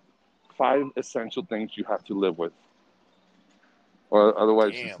 5 essential things you have to live with? Or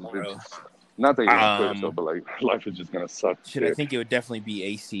otherwise, not that you're gonna quit yourself, but life is just gonna suck. Shit, I think it would definitely be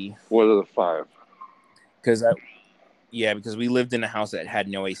AC. What are the 5? Because we lived in a house that had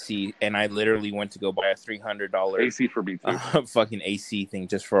no AC, and I literally went to go buy a $300 AC for me too. Fucking AC thing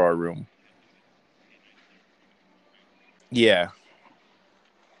just for our room. Yeah.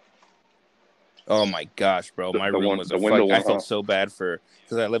 Oh my gosh, bro! My room was a fuck. I felt so bad because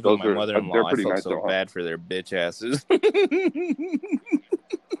I lived with my mother-in-law. I felt so bad for their bitch asses.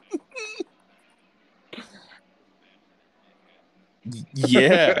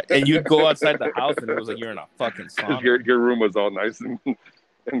 Yeah, and you'd go outside the house and it was like you're in a fucking sauna. Your room was all nice and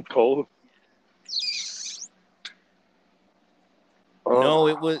cold. No,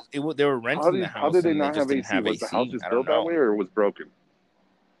 it was. They were renting the house. How did they not have AC? Was the house just built that way, or it was broken?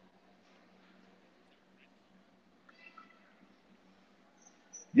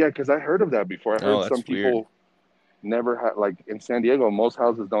 Yeah, because I heard of that before. I heard some people never had, like in San Diego, most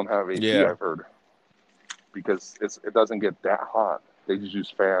houses don't have AC. Yeah. I've heard because it doesn't get that hot. They just use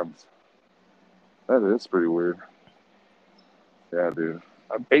fans. That is pretty weird. Yeah, dude.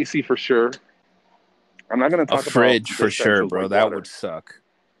 AC for sure. I'm not going to talk about a fridge for sure, bro. Like that would suck.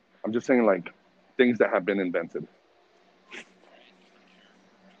 I'm just saying, like, things that have been invented.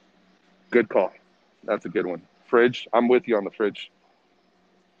 Good call. That's a good one. Fridge. I'm with you on the fridge.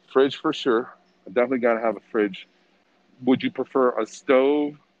 Fridge for sure. I definitely got to have a fridge. Would you prefer a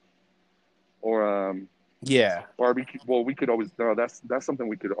stove or yeah, barbecue? Well, we could always that's something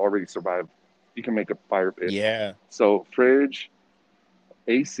we could already survive. You can make a fire pit. Yeah. So fridge,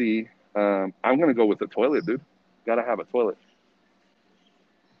 AC. I'm gonna go with the toilet, dude. Gotta have a toilet.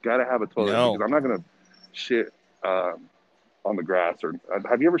 Because I'm not gonna shit on the grass. Or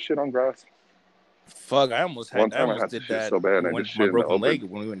have you ever shit on grass? Fuck, I almost One time I had to did shit that so bad, I just shit in the open. Leg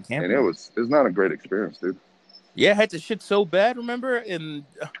when we went camping. And it was not a great experience, dude. Yeah, I had to shit so bad, remember? And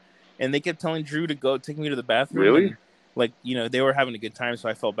they kept telling Drew to go take me to the bathroom. Really? And, like, you know, they were having a good time, so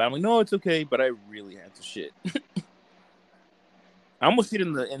I felt bad. I'm like, no, it's okay, but I really had to shit. I almost shit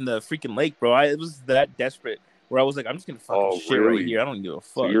in the freaking lake, bro. It was that desperate where I was like, I'm just gonna fucking shit right here. I don't give a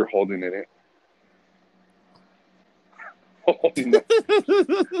fuck. So you're holding it in.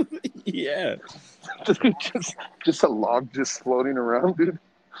 Yeah. Just a log just floating around, dude.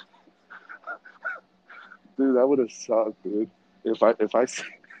 Dude, that would have sucked, dude. If I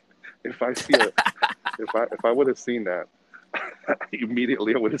would have seen that,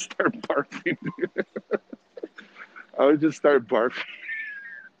 immediately I would have started barfing. I would just start barfing.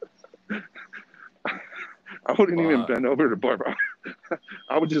 I wouldn't even bend over to barf.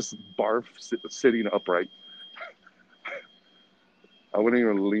 I would just barf sitting upright. I wouldn't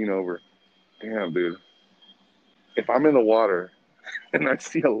even lean over. Damn, dude. If I'm in the water and I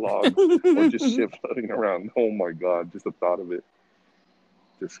see a log or just shit floating around, oh my God, just the thought of it.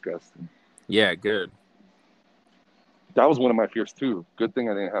 Disgusting. Yeah, good. That was one of my fears too. Good thing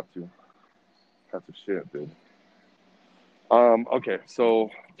I didn't have to shit, dude. Okay,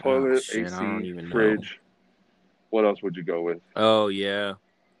 so toilet, AC, fridge. What else would you go with? Oh yeah.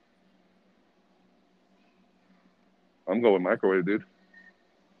 I'm going with microwave, dude.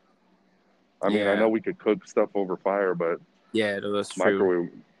 I mean, I know we could cook stuff over fire, but yeah, that's microwave.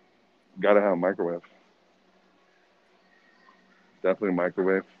 True. Gotta have a microwave. Definitely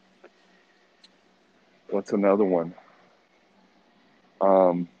microwave. What's another one?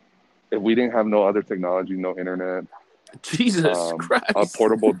 If we didn't have no other technology, no internet, Jesus Christ, a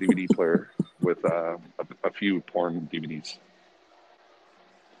portable DVD player with a few porn DVDs.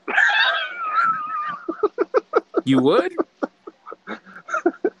 You would?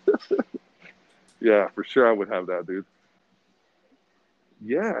 Yeah, for sure I would have that, dude.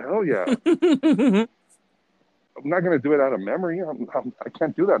 Yeah, hell yeah. I'm not going to do it out of memory. I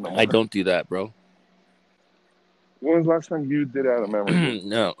can't do that no more. I don't do that, bro. When was the last time you did it out of memory?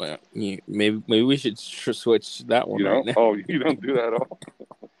 No, maybe we should switch that one right now. Oh, you don't do that at all?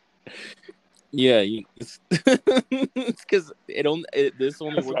 Yeah, it's because this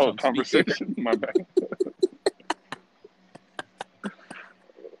only works on conversation. My bad.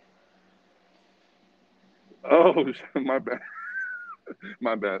 Oh, my bad.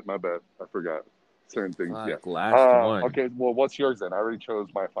 My bad. I forgot certain things. Yeah. Last one. Okay, well, what's yours then? I already chose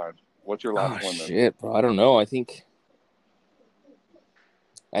my 5. What's your last one then? Shit, bro. I don't know. I think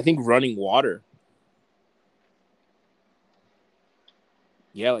running water.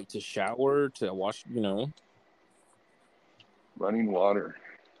 Yeah, like to shower, to wash, Running water.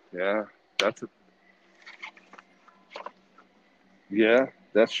 Yeah, that's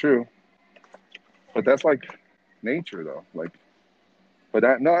true. But that's like nature, though. Like, but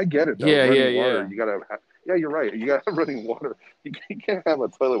I get it, though. Running water, you gotta have, you're right. You gotta have running water. You can't have a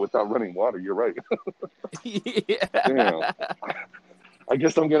toilet without running water. You're right. Yeah. Damn. I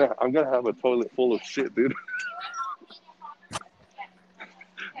guess I'm gonna have a toilet full of shit, dude.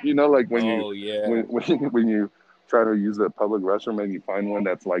 Like when when you try to use a public restroom and you find one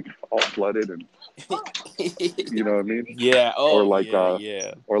that's like all flooded and you know what I mean? Yeah. Oh, or like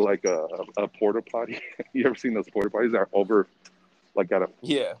yeah. Or like a porta potty. You ever seen those porta potties that are over like at a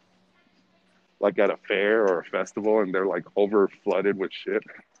fair or a festival and they're like over flooded with shit?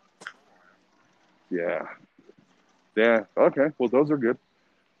 Yeah. Yeah. Okay. Well, those are good.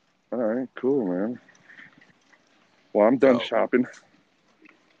 All right. Cool, man. Well, I'm done shopping.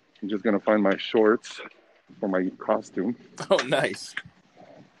 I'm just gonna find my shorts for my costume. Oh, nice.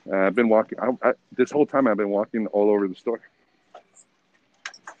 I've been walking. This whole time I've been walking all over the store,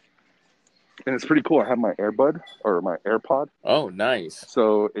 and it's pretty cool. I have my earbud or my AirPod. Oh, nice.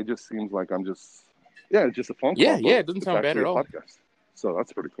 So it just seems like I'm just it's just a phone call. Yeah, it doesn't sound bad at all. Podcast. So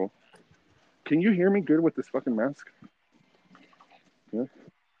that's pretty cool. Can you hear me good with this fucking mask? Yeah.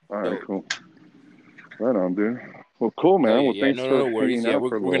 All right, cool. Right on, dude. Well, cool, man. Well, thanks for worries. Yeah,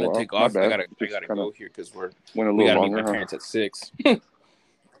 we're gonna take off. I gotta go here because we gotta meet my parents at 6.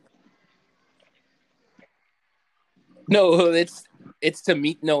 No, it's to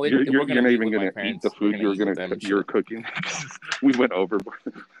meet. No, you're not even gonna eat the food you're cooking. We went over.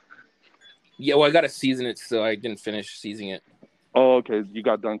 Yeah, well, I gotta season it, so I didn't finish seasoning it. Oh, okay. You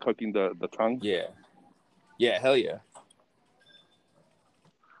got done cooking the tongue? Yeah. Yeah, hell yeah.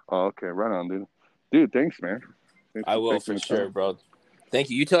 Oh, okay. Right on, dude. Dude, thanks, man. I will for sure, bro. Thank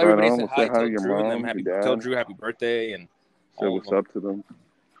you. You tell everybody say hi. Tell Drew and them tell Drew happy birthday and say what's up to them.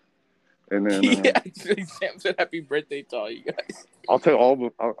 And then Sam said happy birthday to all you guys. I'll tell all of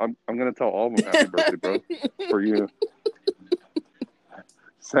them. I'm gonna tell all of them happy birthday, bro. For you.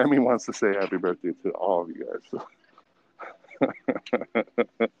 Sammy wants to say happy birthday to all of you guys.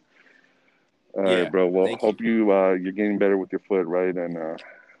 All right, bro. Well, hope you're getting better with your foot, right? And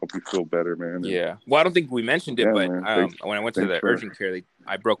hope you feel better, man. Yeah. Well, I don't think we mentioned it, but when I went to the urgent care,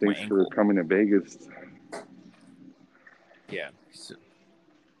 I broke my ankle. Thanks for coming to Vegas. Yeah.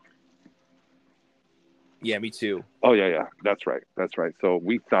 Yeah, me too. Oh, yeah. That's right. So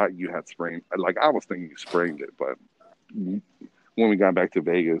we thought you had sprained. Like, I was thinking you sprained it, but when we got back to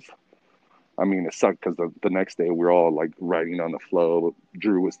Vegas, I mean, it sucked because the next day we were all like riding on the flow.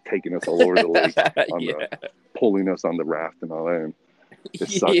 Drew was taking us all over the lake, pulling us on the raft and all that. And it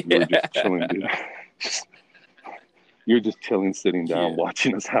sucked. You were just chilling, dude. You're just chilling, sitting down,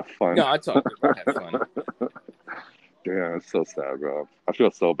 watching us have fun. No, I talk about have fun. Damn, it's so sad, bro. I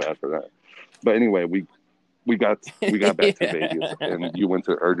feel so bad for that. But anyway, we got back to Vegas, and you went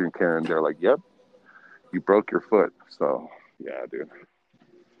to urgent care, and they're like, "Yep, you broke your foot." So yeah, dude.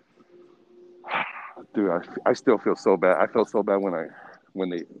 Dude, I still feel so bad. I felt so bad when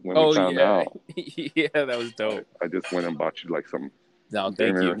we found out. Yeah, that was dope. I just went and bought you like some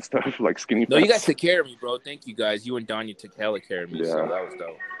dinner and stuff, like skinny. No, you guys took care of me, bro. Thank you guys. You and Danya took hella care of me. Yeah. So that was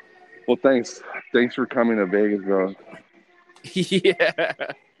dope. Well, thanks for coming to Vegas, bro. Yeah.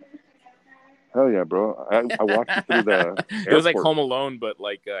 Hell yeah, bro. I walked you through the airport. It was like Home Alone, but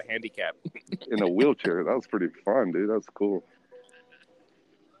like handicapped. In a wheelchair. That was pretty fun, dude. That was cool.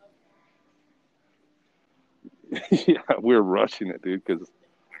 Yeah, we were rushing it, dude, because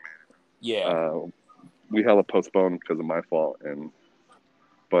we hella postponed because of my fault,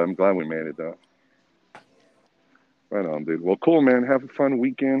 but I'm glad we made it though. Right on, dude. Well, cool, man. Have a fun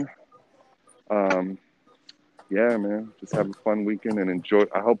weekend. Yeah, man. Just have a fun weekend and enjoy.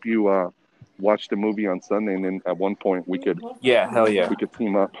 I hope you watch the movie on Sunday, and then at one point we could hell yeah, we could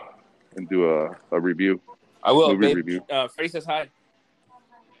team up and do a review. I will. Movie review. Freddie says hi.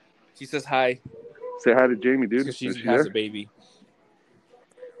 She says hi. Say hi to Jamie, dude. She has a baby.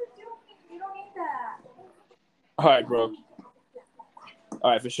 All right, bro. All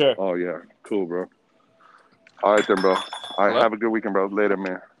right, for sure. Oh, yeah. Cool, bro. All right, then, bro. All right, have a good weekend, bro. Later,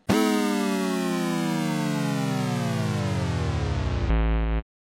 man.